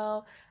 I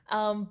know.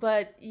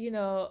 But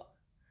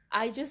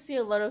I just see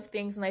a lot of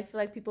things, and I feel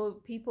like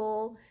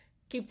people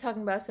keep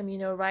talking about some,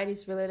 right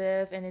is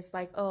relative, and it's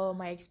like, oh,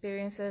 my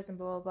experiences and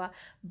blah blah blah.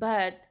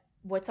 But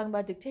we're talking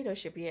about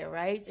dictatorship here,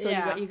 right? So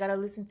Yeah. you gotta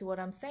listen to what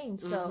I'm saying.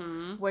 So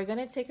Mm-hmm. we're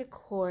gonna take a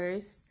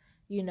course.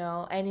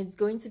 And it's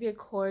going to be a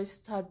course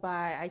taught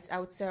by, I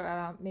would say,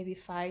 around maybe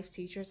 5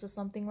 teachers or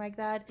something like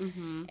that.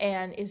 Mm-hmm.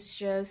 And it's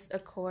just a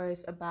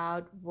course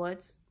about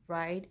what's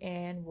right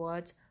and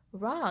what's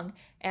wrong.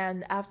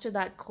 And after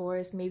that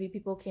course, maybe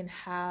people can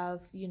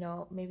have,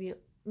 maybe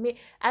me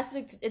as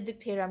a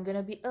dictator, I'm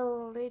gonna be a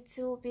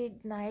little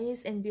bit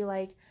nice and be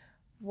like,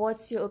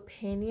 what's your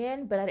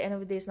opinion? But at the end of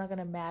the day, it's not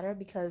gonna matter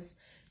because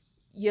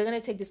you're gonna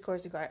take this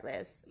course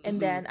regardless. And Mm-hmm.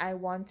 then I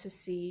want to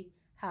see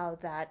how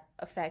that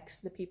affects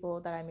the people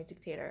that I'm a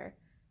dictator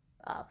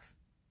of.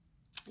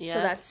 So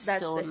Yeah, that's that's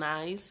so it.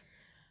 nice.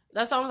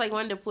 That sounds like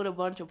when they put a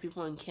bunch of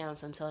people in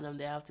camps and tell them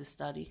they have to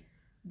study.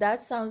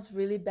 That sounds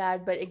really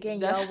bad, but again,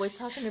 That's y'all, we're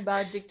talking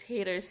about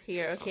dictators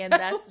here, okay? And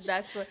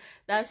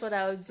that's what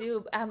I would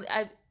do.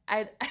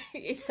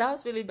 It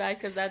sounds really bad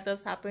because that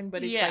does happen,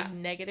 but it's yeah. like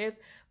negative.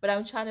 But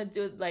I'm trying to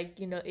do it like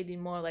it in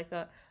more like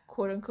a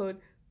quote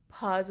unquote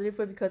positive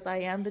way because I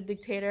am the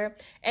dictator,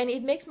 and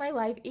it makes my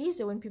life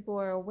easier when people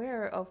are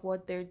aware of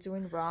what they're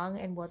doing wrong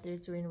and what they're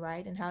doing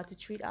right and how to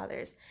treat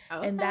others.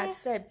 And Okay.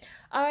 that's it.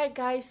 All right,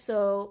 guys.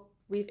 So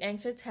we've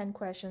answered 10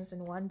 questions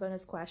and one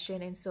bonus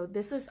question. And so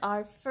this is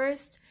our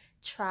first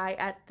try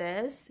at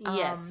this.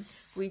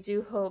 Yes. We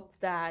do hope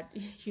that,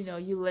 you know,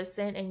 you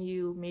listen and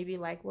you maybe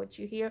like what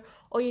you hear,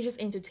 or you're just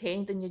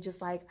entertained and you're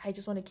just like, I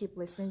just want to keep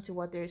listening to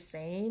what they're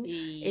saying,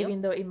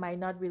 even though it might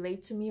not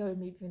relate to me, or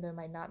even though it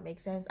might not make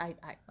sense.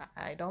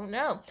 I don't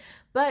know.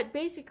 But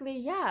basically,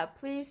 yeah,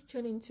 please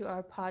tune into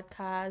our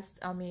podcast.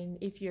 I mean,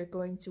 if you're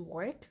going to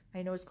work,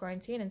 I know it's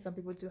quarantine and some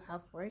people do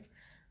have work.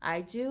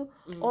 I do.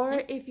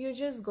 Or if you're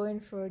just going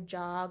for a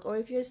jog, or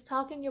if you're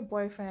stalking your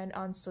boyfriend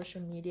on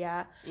social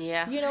media.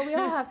 Yeah. You know, we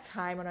all have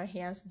time on our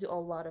hands to do a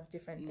lot of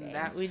different things.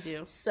 That we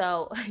do.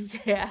 So,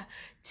 yeah,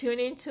 tune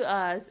in to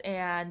us,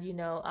 and, you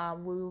know,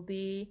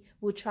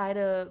 we'll try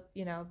to,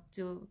 you know,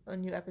 do a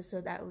new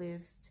episode at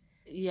least.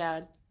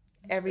 Yeah.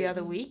 Every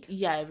other week.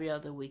 Yeah, every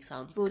other week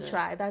sounds good. We'll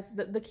try. That's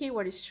the key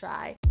word is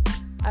try.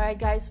 All right,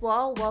 guys.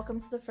 Well, welcome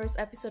to the first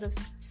episode of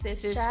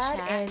Sis Chat,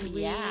 and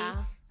we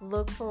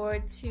look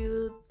forward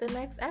to the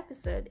next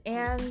episode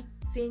and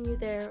seeing you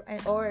there,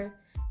 and or,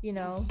 you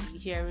know,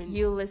 hearing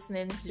you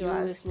listening to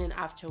us. Listening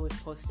after we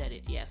posted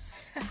it.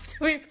 Yes.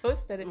 After we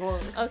posted it.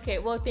 Okay.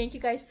 Well, thank you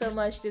guys so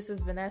much. This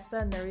is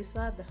Vanessa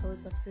Narisa, the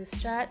host of Sis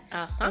Chat,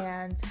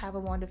 and have a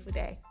wonderful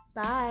day.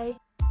 Bye.